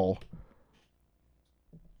devil.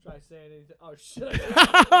 Try saying anything. Oh shit!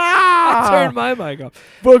 I turned my mic off.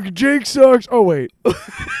 Fucking Jake sucks. Oh wait.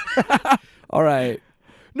 All right.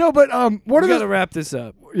 No, but we gotta wrap this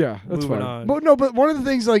up. Yeah, that's Moving fine. on. But one of the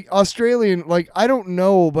things, like, Australian, like, I don't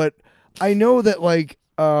know, but I know that, like,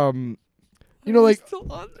 like, still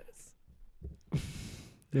on this.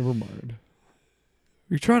 Never mind.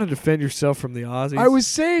 You're trying to defend yourself from the Aussies. I was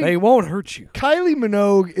saying they won't hurt you. Kylie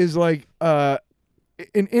Minogue is like an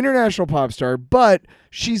international pop star, but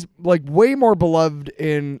she's like way more beloved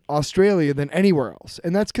in Australia than anywhere else,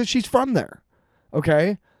 and that's because she's from there.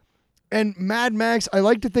 Okay. And Mad Max, I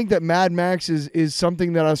like to think that Mad Max is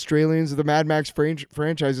something that Australians, the Mad Max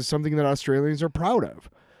franchise is something that Australians are proud of.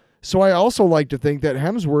 So I also like to think that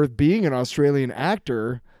Hemsworth, being an Australian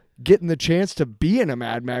actor, getting the chance to be in a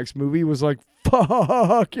Mad Max movie was like,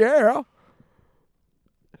 fuck yeah.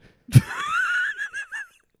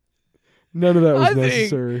 None of that was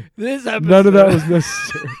necessary. This episode, none of that was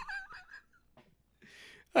necessary.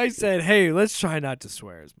 I said, hey, let's try not to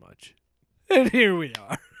swear as much. And here we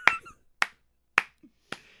are.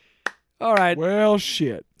 All right. Well,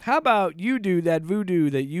 shit. How about you do that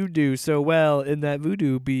voodoo that you do so well in that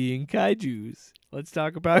voodoo being kaijus? Let's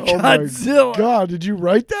talk about Godzilla. My God, did you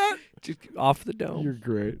write that? Just off the dome. You're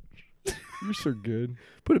great. You're so good.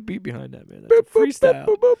 Put a beat behind that, man. That's a freestyle.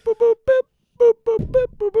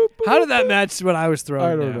 How did that match what I was throwing?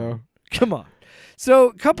 I don't know. Come on. So,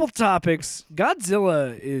 a couple topics.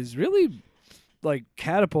 Godzilla is really like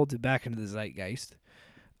catapulted back into the zeitgeist.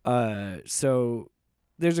 So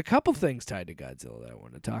there's a couple things tied to Godzilla that I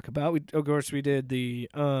want to talk about. Of course, we did the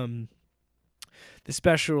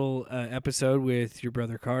special episode with your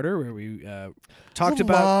brother Carter where we talked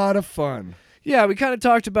about a lot of fun. Yeah, we kind of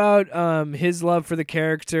talked about his love for the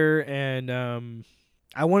character, and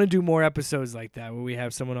I want to do more episodes like that where we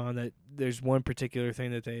have someone on that there's one particular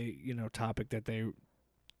thing that they, topic that they,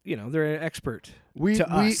 they're an expert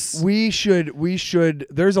to us. We should.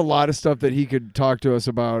 There's a lot of stuff that he could talk to us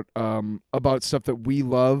about stuff that we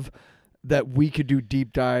love, that we could do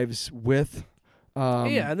deep dives with.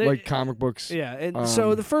 Like comic books. Yeah, and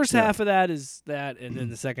so the first half of that is that, and then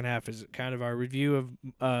the second half is kind of our review of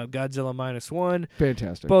Godzilla -1.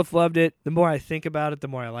 Fantastic. Both loved it. The more I think about it, the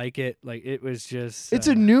more I like it. Like, it was just... It's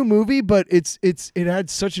a new movie, but it had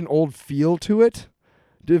such an old feel to it,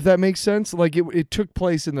 if that makes sense. Like, it took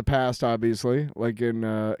place in the past, obviously, like in,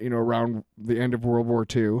 around the end of World War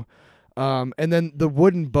II. And then the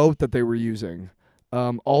wooden boat that they were using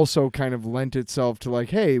also kind of lent itself to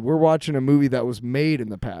like, hey, we're watching a movie that was made in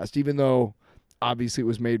the past, even though obviously it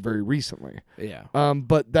was made very recently. Yeah.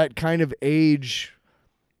 But that kind of age,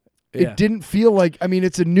 it didn't feel like, I mean,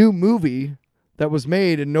 it's a new movie that was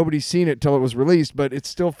made and nobody's seen it till it was released, but it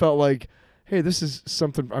still felt like, hey, this is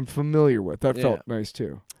something I'm familiar with. That felt nice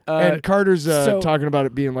too. And Carter's talking about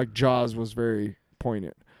it being like Jaws was very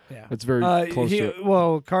poignant. Yeah. It's very close to it.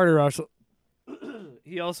 Well, Carter also,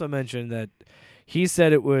 he also mentioned that he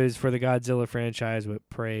said it was for the Godzilla franchise what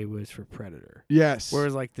Prey was for Predator. Yes.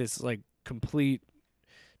 Whereas like this like complete,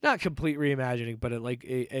 not complete reimagining, but like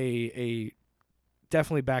a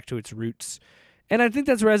definitely back to its roots. And I think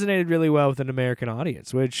that's resonated really well with an American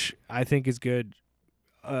audience, which I think is good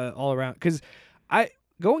all around. Because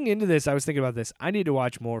going into this, I was thinking about this. I need to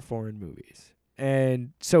watch more foreign movies.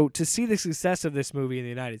 And so to see the success of this movie in the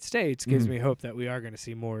United States gives me hope that we are going to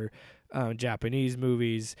see more Japanese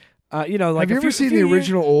movies. Like have you ever seen the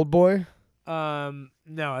original Old Boy?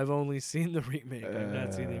 No, I've only seen the remake. I've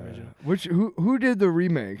not seen the original. Who did the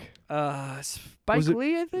remake? Spike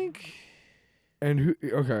Lee, I think. And who?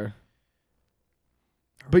 Okay.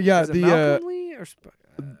 But yeah, Malcolm Lee or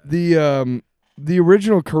the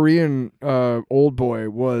original Korean Old Boy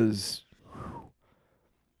was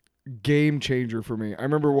game changer for me. I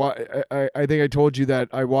remember I think I told you that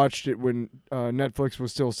I watched it when Netflix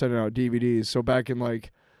was still sending out DVDs. So back in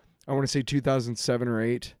like, I want to say 2007 or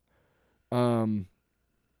 8. But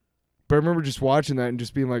I remember just watching that and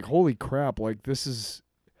just being like, holy crap, like this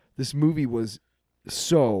movie was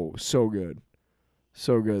so good.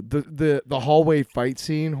 So good. The hallway fight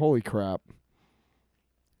scene, holy crap.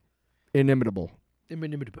 Inimitable.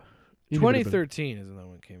 2013 is when that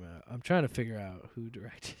one came out. I'm trying to figure out who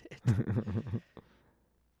directed it.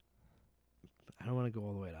 I don't want to go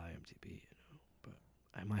all the way to IMDb, but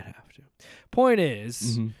I might have to. Point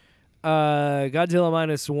is, Godzilla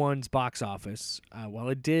 -1's box office, while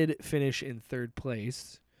it did finish in third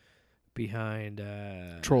place behind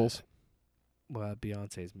Trolls. Well,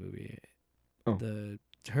 Beyonce's movie,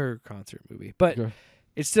 her concert movie, but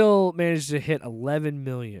it still managed to hit 11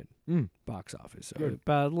 million box office. So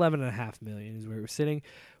about 11.5 million is where we're sitting,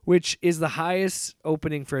 which is the highest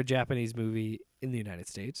opening for a Japanese movie in the United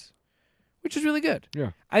States, which is really good.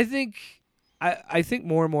 Yeah, I think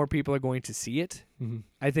more and more people are going to see it.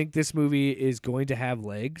 I think this movie is going to have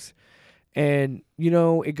legs. And,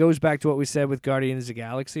 it goes back to what we said with Guardians of the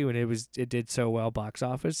Galaxy when it did so well box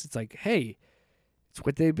office. It's like, hey, it's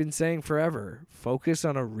what they've been saying forever. Focus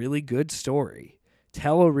on a really good story.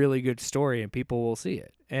 Tell a really good story and people will see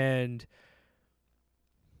it. And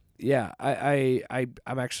yeah, I'm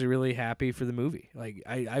actually really happy for the movie. Like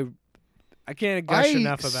I can't gush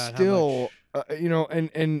enough about how much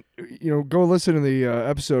go listen to the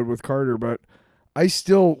episode with Carter, but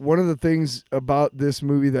one of the things about this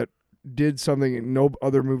movie that did something no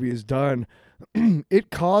other movie has done,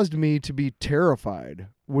 it caused me to be terrified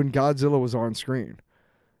when Godzilla was on screen.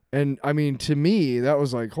 And I mean, to me, that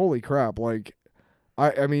was like, holy crap. Like,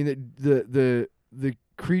 I mean, the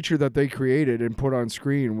creature that they created and put on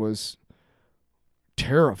screen was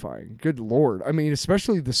terrifying. Good Lord. I mean,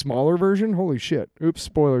 especially the smaller version. Holy shit. Oops,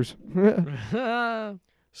 spoilers.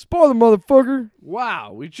 Spoiler, motherfucker.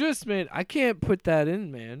 Wow, I can't put that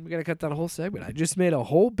in, man. We got to cut that whole segment. I just made a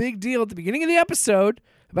whole big deal at the beginning of the episode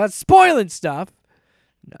about spoiling stuff.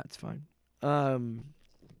 No, it's fine.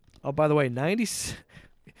 Oh, by the way,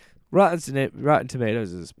 Rotten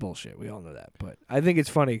Tomatoes is bullshit. We all know that. But I think it's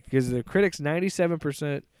funny because the critics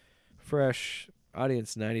 97% fresh,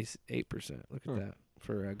 audience 98%. Look at that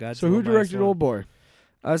for Godzilla. So who directed Old Boy?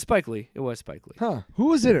 Spike Lee. It was Spike Lee. Huh. Who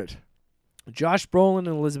was in it? Josh Brolin and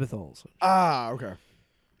Elizabeth Olsen. Ah, okay.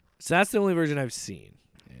 So that's the only version I've seen.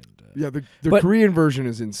 And, yeah, the Korean version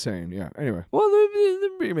is insane. Yeah. Anyway. Well, the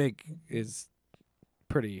remake is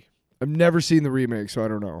pretty. I've never seen the remake, so I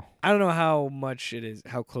don't know. I don't know how much it is,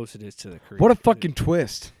 how close it is to the Korean. What a fucking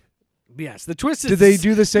twist. Yes, the twist is. Did they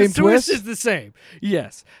do the same the twist? twist? Is the same.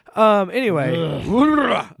 Yes. Anyway,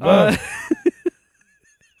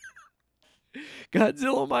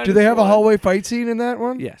 Godzilla minus. Do they have a one. hallway fight scene in that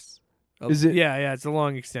one? Yes. Is it- Yeah. It's a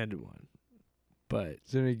long extended one, but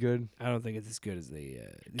Is it any good? I don't think it's as good as the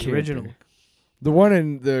Can't original. be. The one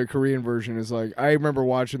in the Korean version is like, I remember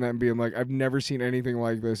watching that and being like, I've never seen anything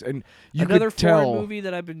like this. And you Another could tell. foreign movie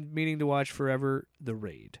that I've been meaning to watch forever, The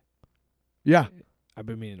Raid. Yeah. I've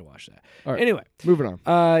been meaning to watch that. All right. Anyway, Moving on.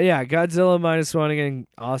 yeah, Godzilla minus one again,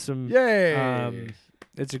 awesome. Yay.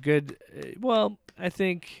 It's a good. Well, I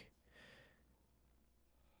think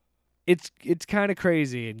it's kind of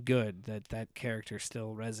crazy and good that character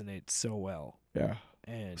still resonates so well. Yeah.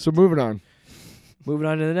 And So moving on. moving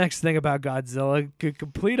on to the next thing about Godzilla,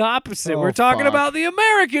 complete opposite. Oh, We're talking fuck. about the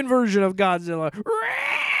American version of Godzilla.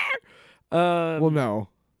 Well, no.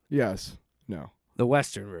 Yes. No. The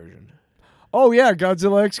Western version. Oh, yeah.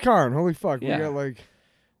 Godzilla X Kong. Holy fuck. Yeah. We got like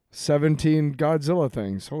 17 Godzilla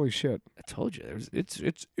things. Holy shit. I told you, it's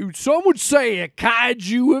some would say a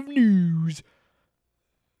kaiju of news.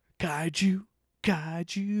 Kaiju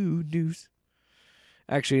news.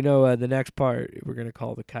 Actually, no. The next part we're gonna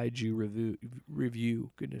call the kaiju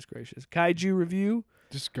review. Goodness gracious, kaiju review.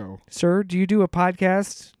 Just go. Sir, do you do a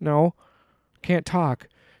podcast? No, can't talk.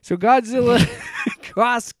 So Godzilla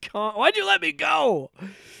cross Kong. Why'd you let me go?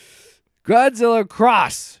 Godzilla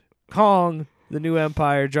cross Kong. The New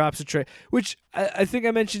Empire drops a trailer, which I think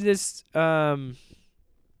I mentioned this. I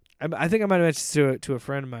think I might have mentioned to a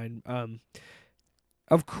friend of mine.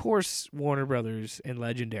 Of course, Warner Brothers and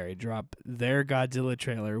Legendary drop their Godzilla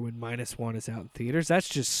trailer when -1 is out in theaters. That's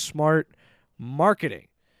just smart marketing.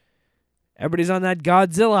 Everybody's on that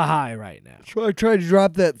Godzilla high right now. So I tried to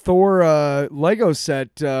drop that Thor Lego set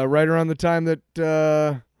right around the time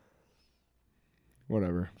that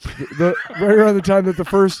whatever. Right around the time that the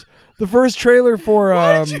first trailer for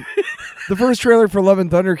the first trailer for Love and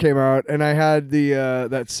Thunder came out, and I had the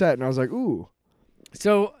that set, and I was like, ooh.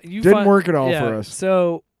 So you Didn't work at all yeah, for us.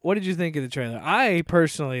 So what did you think of the trailer? I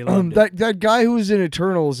personally loved it. That guy who was in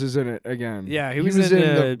Eternals is in it again. Yeah, he was was in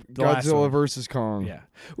in the the last Godzilla one. versus Kong. Yeah.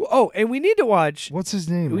 Oh, and we need to watch. What's his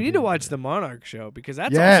name? We need to watch the Monarch show because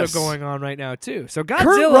that's Yes. also going on right now too. So Godzilla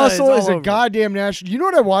Kurt Russell is all a over. goddamn national. You know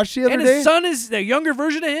what I watched the other and day? his son is the younger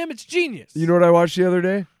version of him. It's genius. You know what I watched the other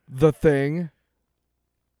day? The Thing.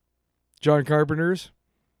 John Carpenter's.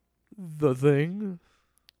 The Thing.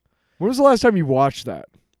 When was the last time you watched that?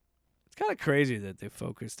 It's kind of crazy that they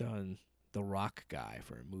focused on the Rock guy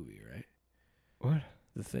for a movie, right? What?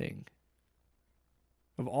 The Thing.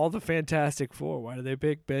 Of all the Fantastic Four, why did they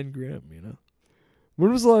pick Ben Grimm? You know.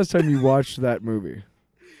 When was the last time you watched that movie?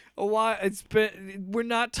 Oh, why? It's been. We're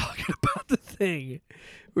not talking about The Thing.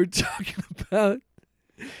 We're talking about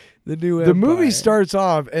the new. The Empire. movie starts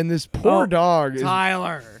off, and this poor dog is.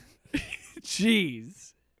 Tyler.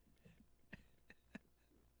 Jeez.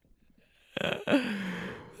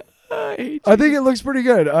 I hate I think it looks pretty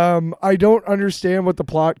good. I don't understand what the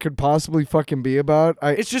plot could possibly fucking be about.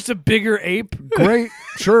 It's just a bigger ape. Great,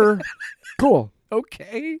 sure, cool.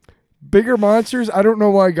 Okay. Bigger monsters. I don't know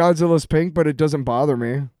why Godzilla's pink, but it doesn't bother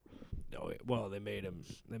me. No, well, they made him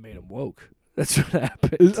woke. That's what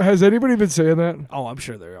happened. Has anybody been saying that? Oh, I'm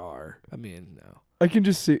sure there are. I mean, no. I can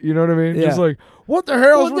just see. You know what I mean? Yeah. Just like, what the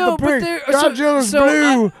hell's Well, no, with but the pink? there- Godzilla's so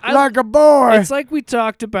blue I- like a boy. It's like we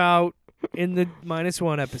talked about in the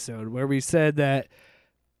 -1 episode where we said that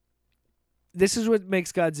this is what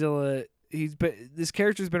makes Godzilla. This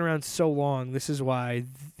character's been around so long. This is why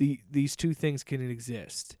these two things can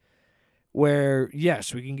exist. Where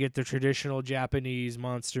yes, we can get the traditional Japanese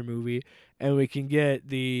monster movie, and we can get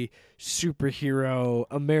the superhero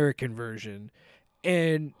American version,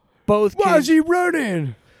 and both. Why is he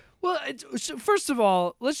running? Well, so first of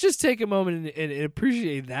all, let's just take a moment and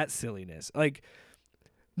appreciate that silliness. Like,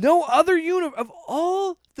 no other of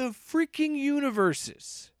all the freaking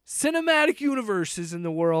universes, cinematic universes in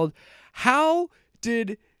the world, how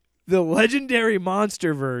did the legendary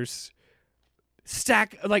MonsterVerse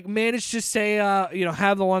manage to stay,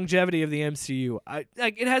 have the longevity of the MCU?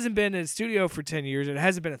 It hasn't been in a studio for 10 years, and it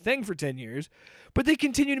hasn't been a thing for 10 years. But they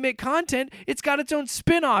continue to make content. It's got its own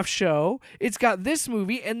spin-off show. It's got this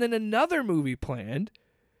movie and then another movie planned.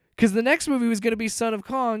 Because the next movie was going to be Son of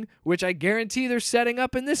Kong, which I guarantee they're setting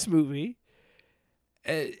up in this movie.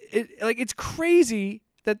 It's crazy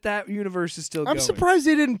that universe is still going. I'm surprised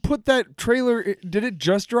they didn't put that trailer. Did it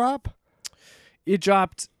just drop? It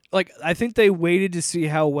dropped. I think they waited to see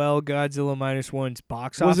how well Godzilla -1's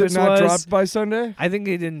box office Was it not dropped by Sunday? I think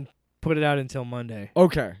they didn't put it out until Monday.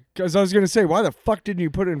 Okay, because I was gonna say, why the fuck didn't you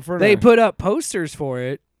put it in front They of? put up posters for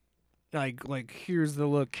it, like here's the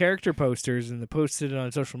little character posters and they posted it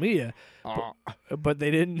on social media, but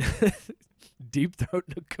they didn't deep throat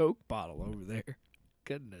a Coke bottle over there.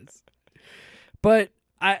 Goodness. But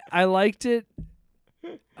I liked it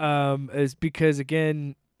is because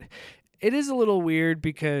again it is a little weird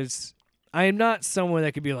because I am not someone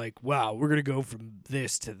that could be like, wow, we're gonna go from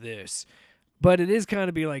this to this. But it is kind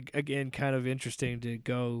of be like, again, kind of interesting to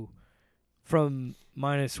go from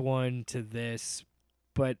 -1 to this.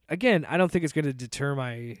 But again, I don't think it's going to deter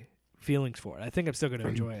my feelings for it. I think I'm still going to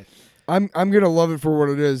enjoy it. I'm gonna love it for what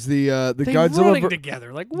it is. The They Godzilla running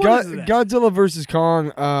together. Like, what is that? Godzilla versus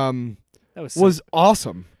Kong That was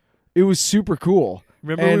awesome. It was super cool.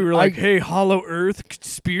 Remember And we were like, "Hey, Hollow Earth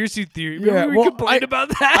conspiracy theory." Remember Yeah, we well, complained about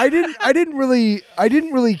that. I didn't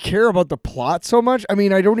really care about the plot so much. I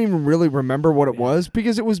mean, I don't even really remember what it was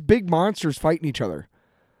because it was big monsters fighting each other,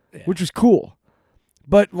 which was cool.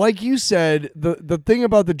 But like you said, the thing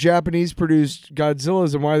about the Japanese produced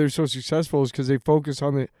Godzillas and why they're so successful is because they focus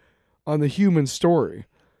on the human story.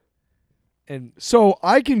 And so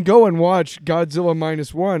I can go and watch Godzilla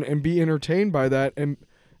 -1 and be entertained by that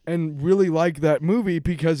and really like that movie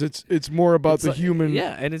because it's more about the human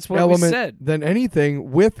and it's what element we said. than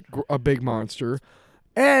anything with a big monster.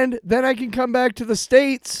 And then I can come back to the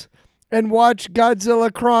States and watch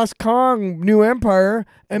Godzilla cross Kong New Empire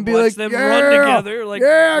and be watch like, them yeah, run together. Like,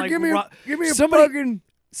 give me a somebody, fucking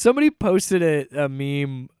somebody posted a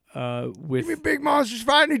meme with give me big monsters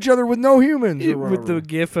fighting each other with no humans or with the whatever.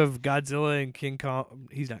 gif of Godzilla and King Kong.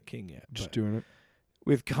 He's not king yet. Just but doing it.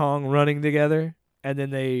 with Kong running together, and then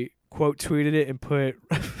they quote tweeted it and put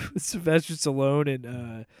Sylvester Stallone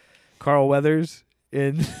and Carl Weathers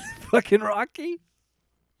in fucking Rocky.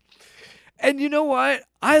 And you know what?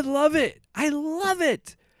 I love it. I love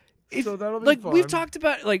it. So that'll be like fun. we've talked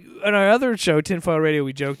about, like on our other show, Tinfoil Radio,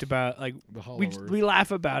 we joked about like The Hollow we Earth. we laugh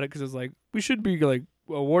about it because it's like we should be like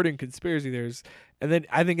awarding conspiracy theories, and then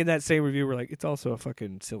I think in that same review we're like it's also a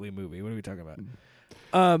fucking silly movie. What are we talking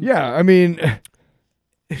about? Yeah, I mean,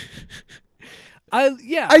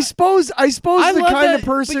 I suppose I the love kind that, of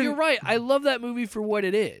person. But you're right. I love that movie for what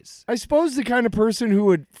it is. I suppose the kind of person who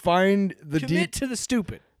would find Commit to the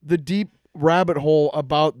stupid. the deep rabbit hole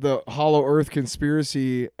about the Hollow Earth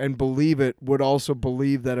conspiracy and believe it would also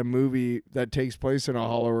believe that a movie that takes place in a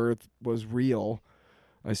Hollow Earth was real,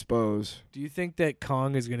 I suppose. Do you think that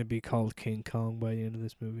Kong is going to be called King Kong by the end of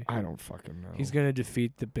this movie? I don't fucking know. He's going to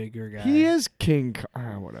defeat the bigger guy. He is King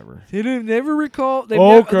whatever. They've never Okay.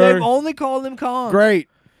 they've only called him Kong. Great.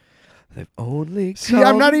 They've only See,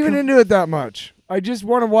 I'm not even into it that much. I just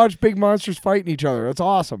want to watch big monsters fighting each other. That's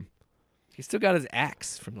awesome. He still got his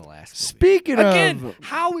axe from the last movie. Speaking Again, of...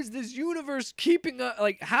 how is this universe keeping up?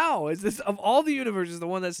 Like, how is this, of all the universes, the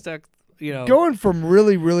one that's stuck, you know? Going from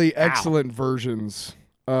really, really excellent versions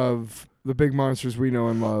of the big monsters we know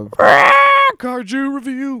and love Kaiju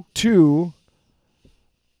review. to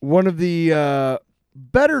one of the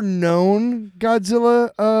better known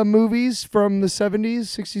Godzilla movies from the 70s,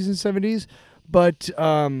 60s, and 70s. But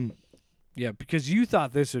Yeah, because you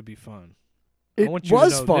thought this would be fun. I it want you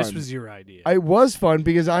was to know fun. This was your idea. It was fun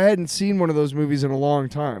because I hadn't seen one of those movies in a long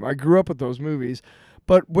time. I grew up with those movies.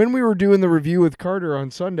 But when we were doing the review with Carter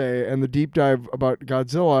on Sunday and the deep dive about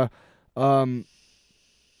Godzilla, I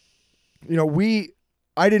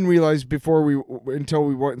didn't realize until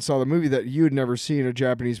we went and saw the movie that you had never seen a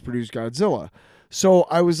Japanese produced Godzilla. So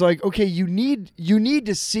I was like, okay, you need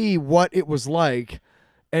to see what it was like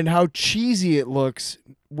and how cheesy it looks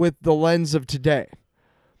with the lens of today.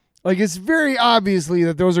 Like, it's very obviously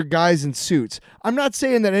that those are guys in suits. I'm not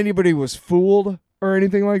saying that anybody was fooled or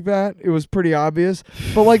anything like that. It was pretty obvious.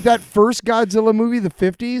 But like that first Godzilla movie, the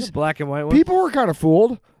 50s, Black and white one. people were kind of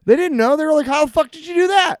fooled. They didn't know. They were like, how the fuck did you do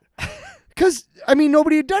that? Because, I mean,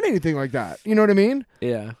 nobody had done anything like that. You know what I mean?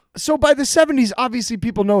 Yeah. So by the 70s, obviously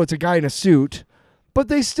people know it's a guy in a suit, but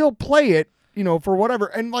they still play it, for whatever.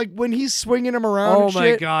 And like when he's swinging him around Oh and my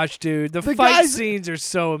shit, gosh, dude. The fight guys- scenes are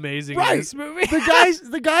so amazing Right. in this movie.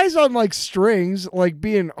 the guys on like strings, like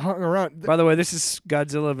being hung around. By the way, this is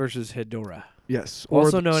Godzilla versus Hedorah. Yes.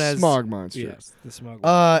 Also or known as Smog Monster. Yes, the Smog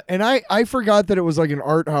Monster. And I forgot that it was like an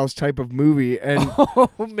art house type of movie. And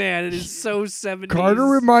Oh man, it is so 70s. Carter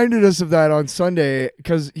reminded us of that on Sunday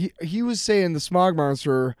because he was saying the Smog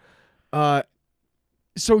Monster.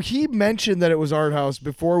 So he mentioned that it was art house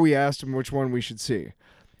before we asked him which one we should see.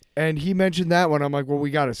 And he mentioned that one. I'm like, well,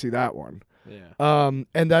 we got to see that one. Yeah.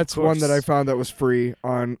 And that's one that I found that was free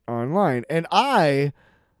online. And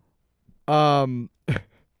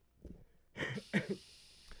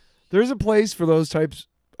there's a place for those types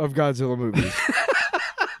of Godzilla movies.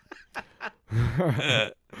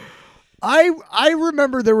 I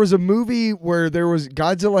remember there was a movie where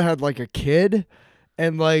Godzilla had like a kid,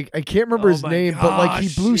 and like I can't remember his name, but like he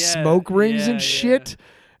blew smoke rings and shit.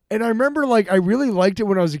 And I remember like I really liked it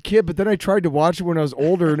when I was a kid, but then I tried to watch it when I was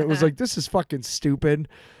older, and it was like, this is fucking stupid.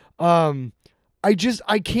 I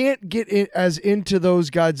can't get as into those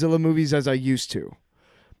Godzilla movies as I used to.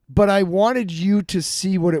 But I wanted you to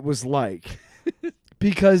see what it was like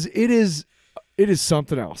because it is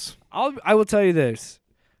something else. I will tell you this.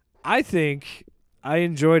 I think I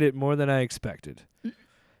enjoyed it more than I expected.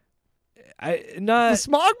 The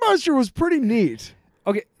smog monster was pretty neat.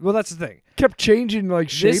 Okay, well that's the thing. Kept changing like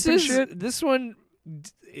shape and shit. This one,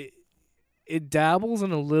 it dabbles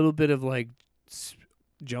in a little bit of like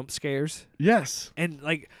jump scares. Yes, and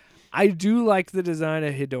like I do like the design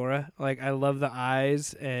of Hedorah. Like I love the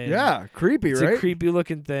eyes and creepy, it's right? a creepy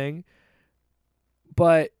looking thing.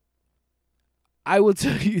 But I will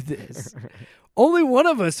tell you this: only one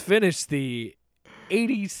of us finished the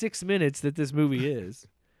 86 minutes that this movie is,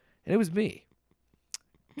 and it was me.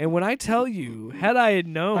 And when I tell you, had I had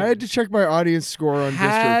known, I had to check my audience score on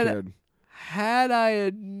DistroKid. Had I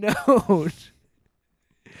had known,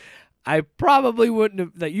 I probably wouldn't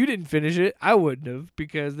have. That you didn't finish it, I wouldn't have,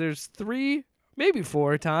 because there's 3, maybe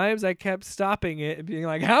 4 times I kept stopping it and being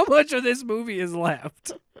like, "How much of this movie is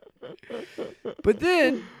left?" But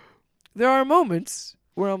then there are moments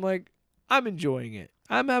where I'm like, I'm enjoying it.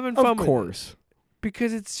 I'm having fun. Of course,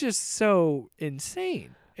 because it's just so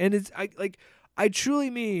insane, and I truly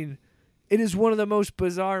mean, it is one of the most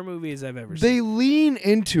bizarre movies I've ever seen. They lean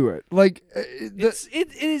into it, like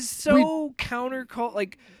it is so countercult.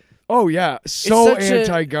 Like, oh yeah, so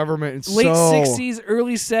anti-government and late so 60s,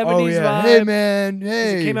 early 70s. Oh yeah, vibe. hey man,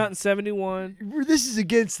 hey. It came out in 71. This is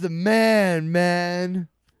against the man.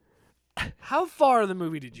 How far of the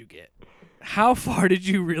movie did you get? How far did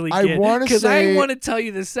you really get? I want to say, because I want to tell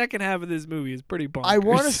you the second half of this movie is pretty bonkers. I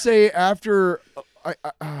want to say after.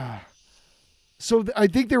 So I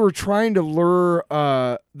think they were trying to lure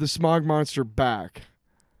the smog monster back,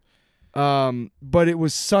 but it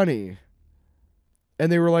was sunny,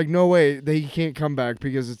 and they were like, "No way, he can't come back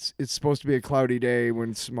because it's supposed to be a cloudy day when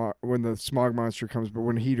the smog monster comes, but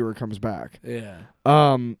when Hedorah comes back." Yeah.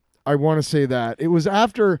 I want to say that it was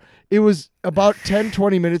about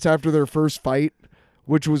 10-20 minutes after their first fight,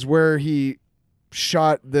 which was where he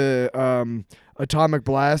shot the atomic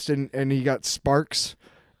blast and he got sparks.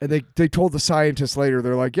 And they told the scientists later,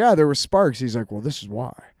 they're like, yeah, there were sparks. He's like, well, this is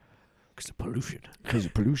why. Because of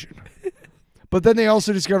pollution. But then they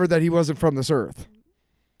also discovered that he wasn't from this earth.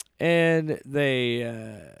 And they,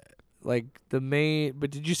 but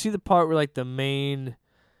did you see the part where, like, the main,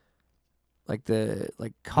 like,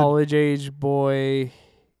 college-age boy...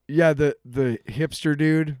 Yeah, the hipster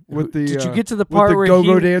dude with the... Did you get to the part where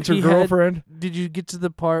go-go dancer girlfriend? Did you get to the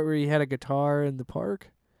part where he had a guitar in the park?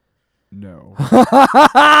 No.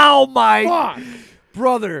 Oh my fuck,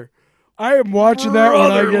 brother! I am watching that when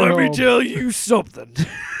I get let home. me tell you something.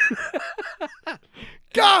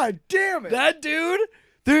 God damn it! That dude.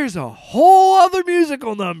 There's a whole other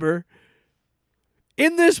musical number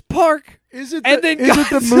in this park. Is it? And then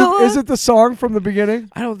Godzilla? Is it the song from the beginning?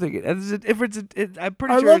 I don't think it. I'm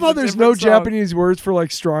pretty sure. I love how there's no song. Japanese words for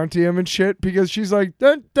like strontium and shit, because she's like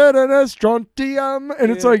dun, dun, dun, dun, strontium,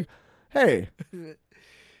 and it's like, hey.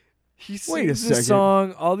 He sings this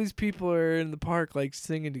song. All these people are in the park, like,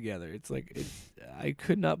 singing together. It's like, I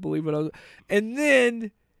could not believe what I was. And then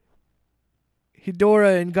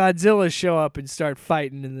Hedorah and Godzilla show up and start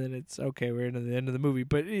fighting, and then it's okay. We're into the end of the movie.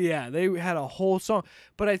 But yeah, they had a whole song.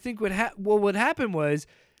 But I think what happened was,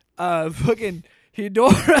 fucking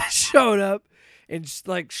Hedorah showed up and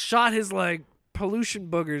like shot his like pollution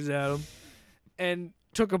boogers at him, and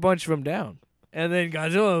took a bunch of them down. And then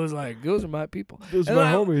Godzilla was like, those are my people. Those are my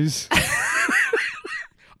homies.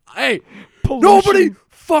 Hey, nobody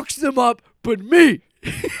fucks them up but me.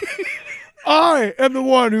 I am the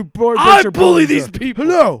one who I bully these people.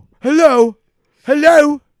 Hello.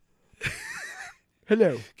 Hello.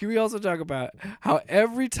 Can we also talk about how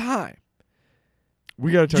every time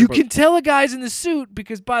we gotta talk you about can tell a guy's in the suit,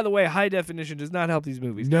 because, by the way, high definition does not help these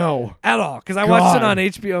movies. No. At all. Because I watched it on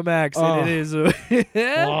HBO Max, and it is...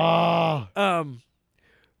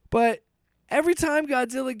 But every time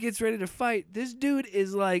Godzilla gets ready to fight, this dude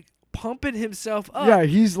is, like, pumping himself up. Yeah,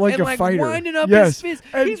 he's like and, a fighter. Winding up his fist.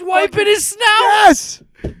 And he's wiping his snout. Yes!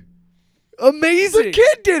 Amazing. The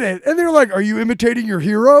kid did it. And they're like, are you imitating your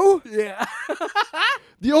hero? Yeah.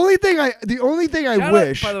 The only thing I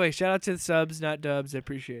wish... By the way, shout out to the subs, not dubs. I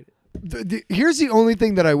appreciate it. Here's the only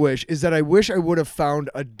thing that I wish, is that I wish I would have found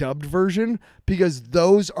a dubbed version, because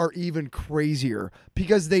those are even crazier,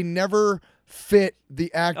 because they never fit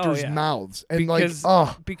the actors' yeah. mouths, and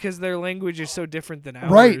because their language is so different than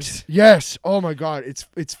ours. right, yes, oh my god,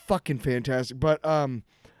 it's fucking fantastic. But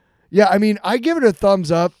yeah, I mean, I give it a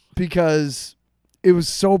thumbs up because it was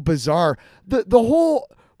so bizarre. The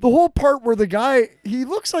whole part where the guy, he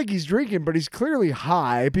looks like he's drinking, but he's clearly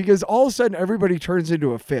high because all of a sudden everybody turns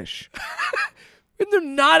into a fish. And they're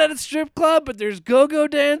not at a strip club, but there's go-go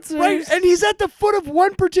dancers. Right, and he's at the foot of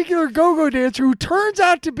one particular go-go dancer who turns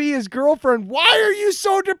out to be his girlfriend. Why are you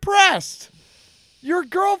so depressed? Your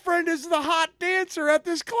girlfriend is the hot dancer at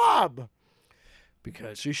this club.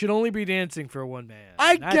 Because she should only be dancing for one man.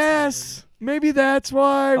 I guess. Maybe that's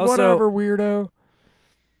why. Also, whatever, weirdo.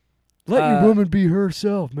 Let your woman be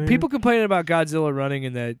herself, man. People complaining about Godzilla running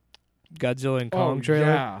in that Godzilla and Kong trailer.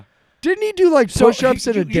 Yeah. Didn't he do like push-ups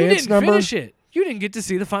and a dance you didn't number? Finish it. You didn't get to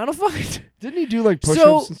see the final fight. Didn't he do like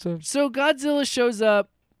push-ups and stuff? So Godzilla shows up.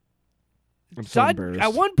 I'm so embarrassed.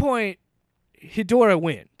 At one point, Hedorah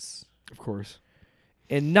wins. Of course.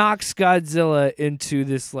 And knocks Godzilla into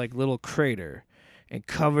this like little crater and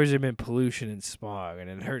covers him in pollution and smog, and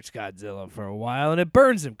it hurts Godzilla for a while, and it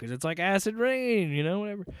burns him because it's like acid rain,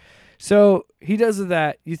 whatever. So he does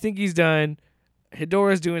that. You think he's done.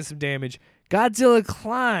 Hedorah's doing some damage. Godzilla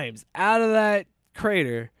climbs out of that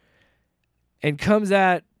crater and comes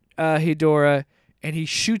at Hedorah, and he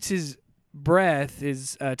shoots his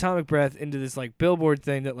atomic breath, into this like billboard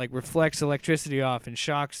thing that like reflects electricity off and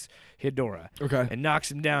shocks Hedorah. Okay. And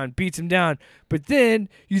knocks him down, beats him down. But then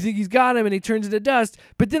you think he's got him, and he turns into dust.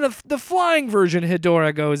 But then the flying version of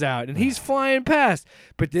Hedorah goes out, and he's flying past.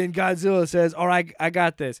 But then Godzilla says, "All right, I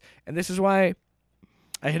got this." And this is why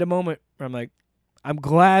I hit a moment where I'm like, I'm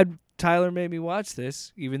glad Tyler made me watch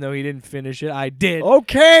this, even though he didn't finish it. I did.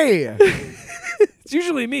 Okay. It's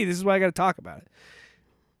usually me. This is why I got to talk about it.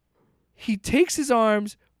 He takes his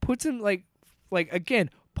arms, puts him like again,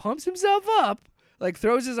 pumps himself up, like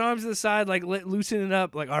throws his arms to the side, like loosening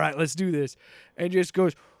up, like, all right, let's do this, and just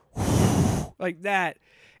goes like that,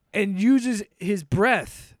 and uses his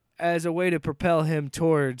breath as a way to propel him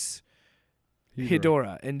towards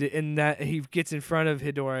Hedorah, and in that he gets in front of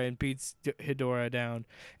Hedorah and beats Hedorah down.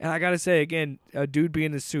 And I gotta say again, a dude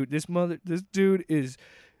being in a suit, this dude is.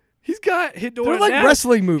 He's got Hedorah. They're like down.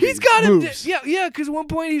 wrestling movies. He's got him. moves. Yeah. Because at one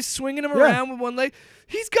point he's swinging him around with one leg.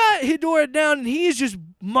 He's got Hedorah down, and he is just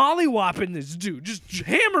mollywopping this dude, just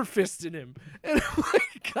hammer fisting him. And I'm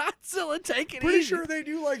like, Godzilla, take it Pretty easy. sure they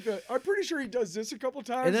do like the. I'm pretty sure he does this a couple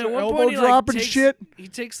times. And then at the one elbow point he drop like, and shit. He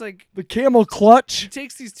takes like The camel clutch. he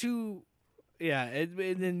takes these two. Yeah, and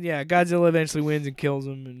then Godzilla eventually wins and kills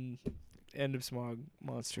him, and end of Smog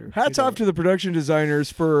monster. Hats off to the production designers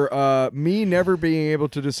for me never being able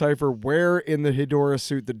to decipher where in the Hedorah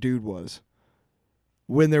suit the dude was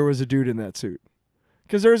when there was a dude in that suit.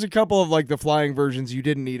 Because there's a couple of like the flying versions you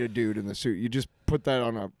didn't need a dude in the suit. You just put that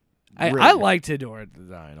on a rig. I liked Hedorah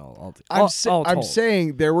design. I'm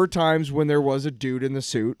saying there were times when there was a dude in the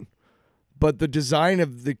suit, but the design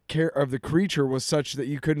of the creature was such that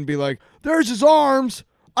you couldn't be like, there's his arms.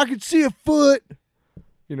 I could see a foot.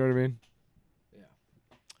 You know what I mean?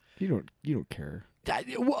 You don't care.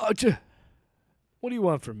 What do you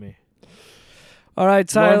want from me? All right,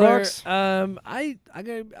 Tyler. Box? I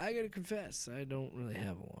gotta confess, I don't really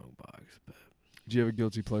have a long box. But Do you have a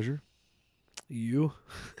guilty pleasure? you?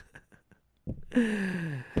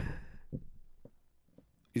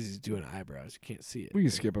 He's doing eyebrows. You can't see it. We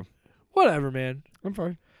can skip him. Whatever, man. I'm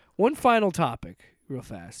fine. One final topic, real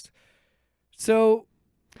fast. So,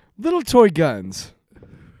 Little toy guns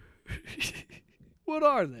what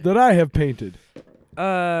are they? that I have painted.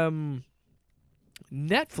 Netflix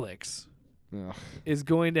Ugh. is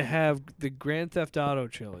going to have the Grand Theft Auto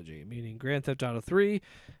trilogy, meaning Grand Theft Auto 3,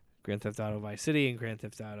 Grand Theft Auto Vice City, and Grand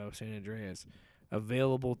Theft Auto San Andreas,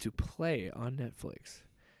 available to play on Netflix,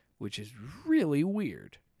 which is really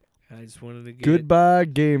weird. I just wanted to get Goodbye,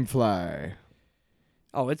 Gamefly.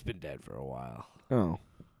 Oh, it's been dead for a while. Oh,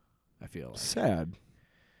 I feel like. sad.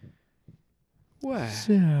 Why?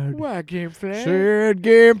 Sad. Why, Gamefly? Sad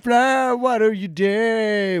Gamefly, what are you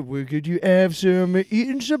doing? Where could you have some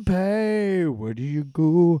eating some pie? Where do you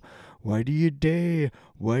go? Why do you day?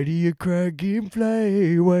 Why do you cry,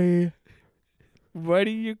 Gamefly? Why? Why do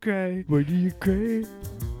you cry? Why do you cry?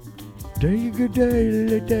 Day you good day,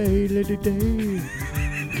 let day, let it day.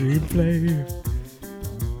 Gamefly.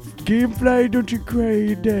 Gamefly, don't you cry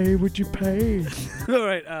your day with your pay. All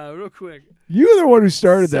right, real quick. You were the one who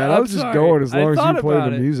started that. I I'm was just sorry. going as I long as thought you played about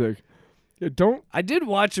the it. music. Yeah, don't. I did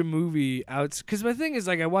watch a movie out because my thing is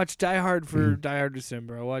like I watched Die Hard for Mm-hmm. Die Hard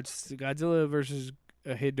December. I watched Godzilla versus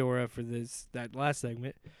Hedorah for that last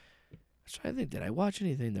segment. I was trying to think, did I watch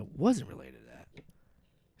anything that wasn't related to that?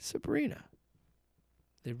 Sabrina.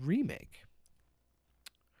 the remake.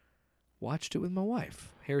 Watched it with my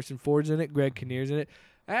wife. Harrison Ford's in it. Greg Kinnear's in it.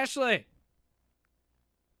 Ashley.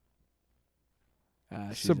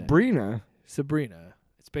 She's in it. Sabrina.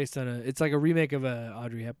 It's based on it's like a remake of a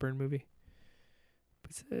Audrey Hepburn movie.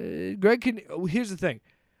 Greg Kinnear. Here's the thing.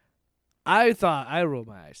 I thought I rolled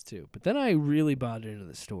my eyes too, but then I really bought into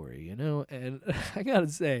the story, and I gotta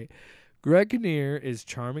say, Greg Kinnear is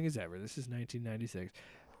charming as ever. This is 1996.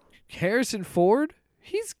 Harrison Ford,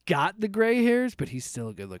 he's got the gray hairs, but he's still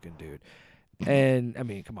a good-looking dude. And I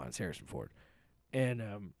mean, come on, it's Harrison Ford.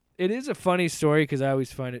 And it is a funny story because I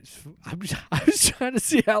always find it. I was trying to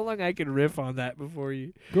see how long I could riff on that before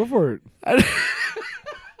you Go for it.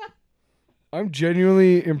 I'm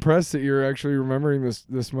genuinely impressed that you're actually remembering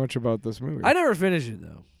this much about this movie. I never finished it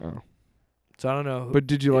though. Oh. So I don't know. But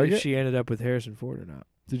did you like if it? She ended up with Harrison Ford or not?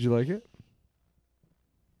 Did you like it?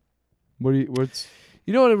 What's?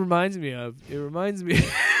 You know what it reminds me of? It reminds me.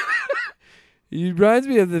 It reminds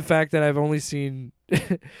me of the fact that I've only seen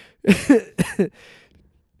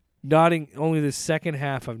only the second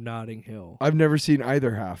half of Notting Hill. I've never seen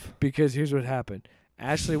either half. Because here's what happened.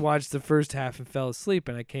 Ashley watched the first half and fell asleep,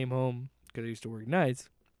 and I came home because I used to work nights.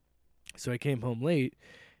 So I came home late,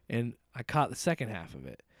 and I caught the second half of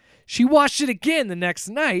it. She watched it again the next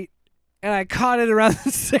night, and I caught it around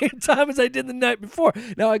the same time as I did the night before.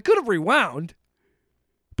 Now, I could have rewound,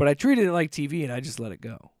 but I treated it like TV, and I just let it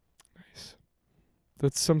go. Nice.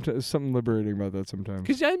 That's something liberating about that sometimes.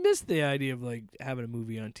 Because I miss the idea of like having a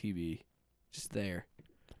movie on TV, just there.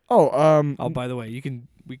 Oh, by the way, we can.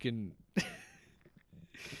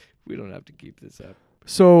 We don't have to keep this up.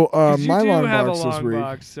 So you my do long have box a long this week.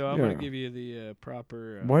 box, so I'm gonna give you the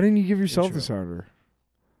proper. Why didn't you give yourself intro. the sounder?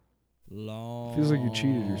 Long. Feels like you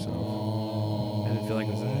cheated yourself. I didn't feel like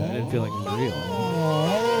it was. I didn't feel like it was real.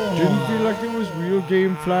 Didn't feel like it was real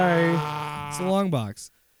game fly. It's a long box.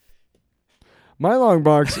 My long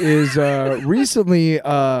box is recently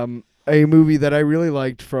a movie that I really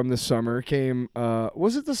liked from the summer. Came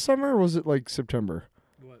was it the summer or was it like September?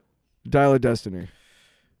 What? Dial of Destiny.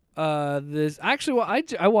 This actually, well,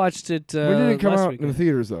 I watched it. When did it come last out weekend. in the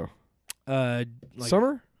theaters though? Like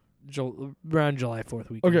Summer? around July 4th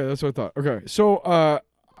weekend. Okay, that's what I thought. Okay, so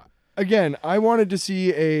again, I wanted to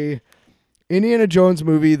see a Indiana Jones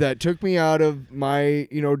movie that took me out of my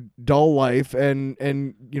dull life and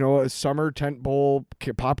a summer tentpole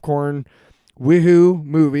popcorn woohoo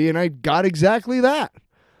movie, and I got exactly that.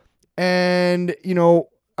 And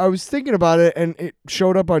I was thinking about it, and it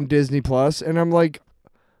showed up on Disney Plus, and I'm like,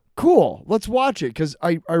 cool, let's watch it, because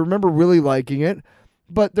I remember really liking it.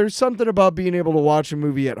 But there's something about being able to watch a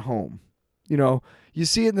movie at home. You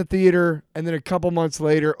see it in the theater, and then a couple months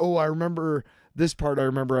later, I remember this part I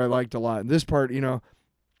liked a lot. And this part, and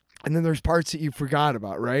then there's parts that you forgot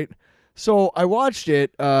about, right? So I watched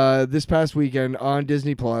it this past weekend on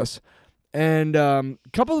Disney Plus, and a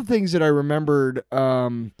couple of things that I remembered.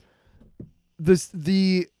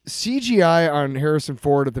 The CGI on Harrison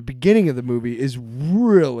Ford at the beginning of the movie is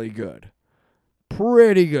really good.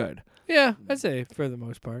 Pretty good. Yeah, I'd say for the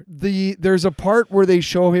most part. There's a part where they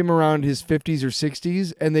show him around his 50s or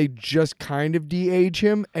 60s, and they just kind of de-age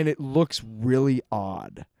him, and it looks really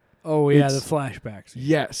odd. Oh, yeah, the flashbacks.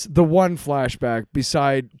 Yes, the one flashback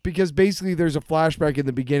because basically there's a flashback in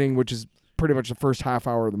the beginning, which is pretty much the first half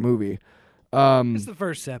hour of the movie. It's the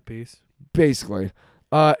first set piece. Basically.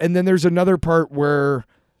 And then there's another part where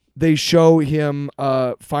they show him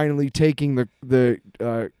finally taking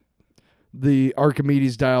the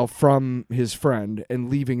Archimedes dial from his friend and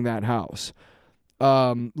leaving that house.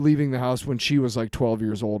 Leaving the house when she was like 12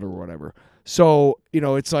 years old or whatever. So,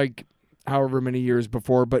 it's like however many years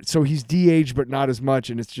before. But so he's de-aged, but not as much.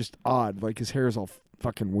 And it's just odd. Like his hair is all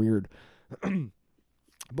fucking weird.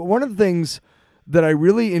 But one of the things that I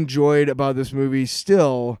really enjoyed about this movie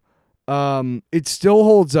still, it still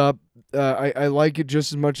holds up. I like it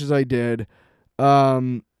just as much as I did.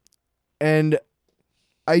 And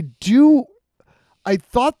I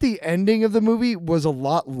thought the ending of the movie was a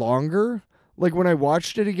lot longer. Like when I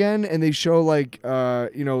watched it again and they show like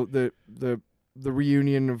the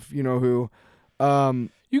reunion of who.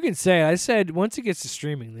 You can say it. I said once it gets to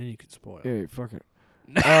streaming, then you can spoil. Yeah, fuck it.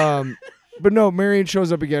 But no, Marion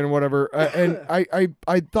shows up again, whatever. And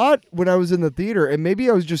I thought when I was in the theater, and maybe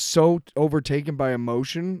I was just so overtaken by the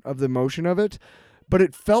emotion of it, but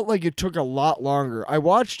it felt like it took a lot longer. I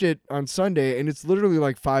watched it on Sunday, and it's literally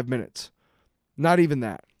like 5 minutes. Not even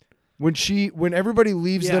that. When everybody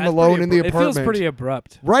leaves them alone in the apartment. It feels pretty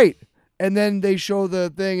abrupt. Right. And then they show the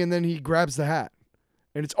thing, and then he grabs the hat.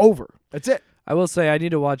 And it's over. That's it. I will say I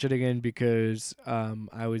need to watch it again because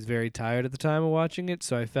I was very tired at the time of watching it,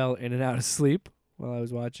 so I fell in and out of sleep while I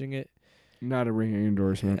was watching it. Not a ringing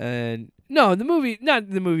endorsement. And no, not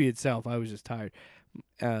the movie itself. I was just tired.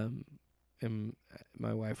 And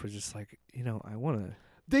my wife was just like, I want to.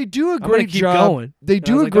 They do a gonna great keep job. going. They And I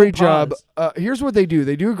do was a like, great "Don't job. pause." Here's what they do.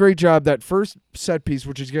 They do a great job. That first set piece,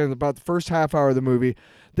 which is again about the first half hour of the movie,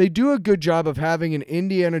 they do a good job of having an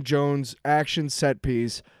Indiana Jones action set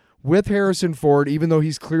piece with Harrison Ford, even though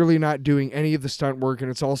he's clearly not doing any of the stunt work and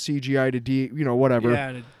it's all CGI to whatever. Yeah,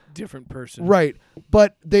 and a different person. Right.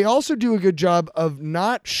 But they also do a good job of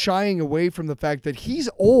not shying away from the fact that he's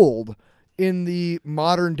old in the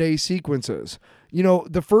modern day sequences.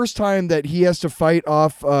 The first time that he has to fight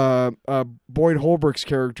off Boyd Holbrook's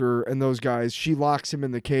character and those guys, she locks him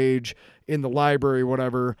in the cage in the library,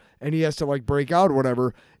 whatever, and he has to break out or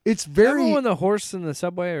whatever. It's very. Remember when the horse in the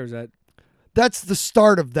subway, or is that? That's the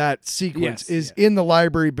start of that sequence. In the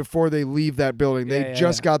library before they leave that building. They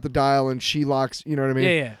just got the dial and she locks. You know what I mean?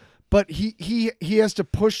 Yeah. But he has to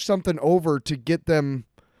push something over to get them,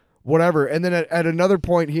 whatever, and then at another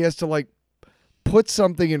point he has to put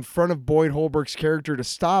something in front of Boyd Holbrook's character to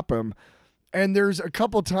stop him. And there's a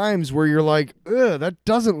couple times where you're like, ugh, that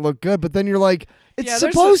doesn't look good. But then you're like, it's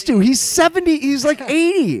supposed to. He's 70. He's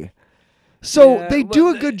 80. So they do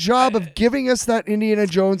a good job of giving us that Indiana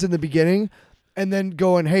Jones in the beginning and then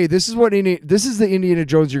going, hey, this is the Indiana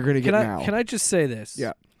Jones you're going to get now. Can I just say this?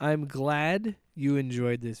 Yeah. I'm glad you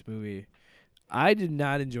enjoyed this movie. I did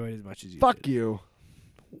not enjoy it as much as you Fuck did. you.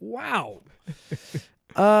 Wow.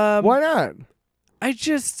 Why not?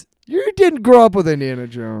 You didn't grow up with Indiana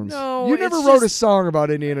Jones. No, you never it's wrote a just- song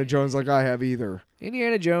about Indiana Jones like I have either.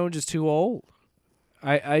 Indiana Jones is too old.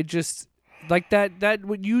 I just like that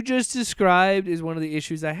what you just described is one of the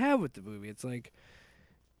issues I have with the movie. It's like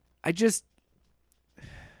I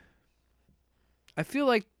feel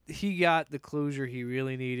like he got the closure he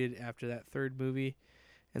really needed after that third movie.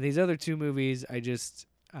 And these other two movies, I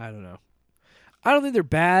don't know. I don't think they're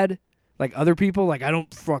bad like other people. I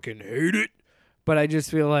don't fucking hate it. But I just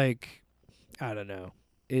feel like, I don't know.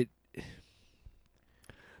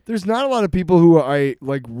 There's not a lot of people who I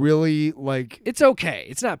really like. It's okay.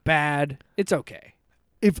 It's not bad. It's okay.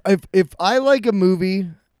 If I like a movie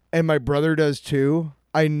and my brother does too,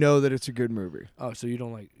 I know that it's a good movie. Oh, so you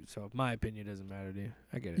don't like? So my opinion doesn't matter to you.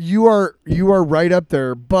 I get it. You are right up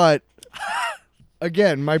there, but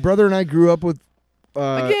again, my brother and I grew up with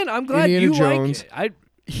Again, I'm glad Indiana you Jones. like it.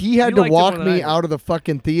 He had You to liked it walk more than I me did. out of the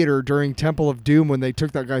fucking theater during Temple of Doom when they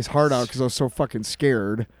took that guy's heart out because I was so fucking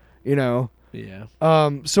scared, Yeah.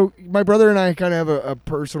 So my brother and I kind of have a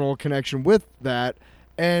personal connection with that,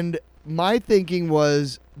 and my thinking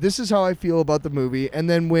was, this is how I feel about the movie. And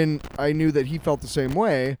then when I knew that he felt the same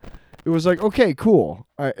way, it was like, okay, cool.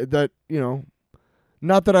 Not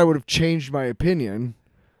that I would have changed my opinion,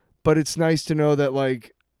 but it's nice to know that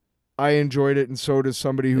I enjoyed it, and so does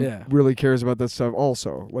somebody who really cares about that stuff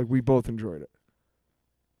also. We both enjoyed it.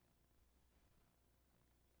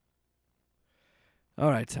 All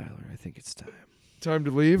right, Tyler. I think it's time. Time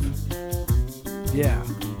to leave? Yeah.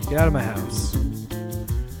 Get out of my house.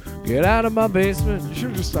 Get out of my basement. You should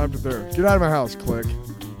have just stopped it there. Get out of my house, click.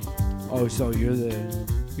 Oh, so you're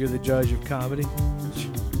the judge of comedy?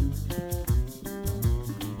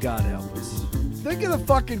 God help us. Think of the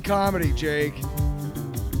fucking comedy, Jake.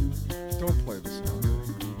 Don't play this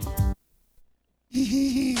now.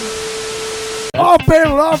 Up and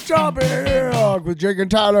off topic with Jake and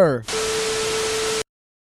Tyler.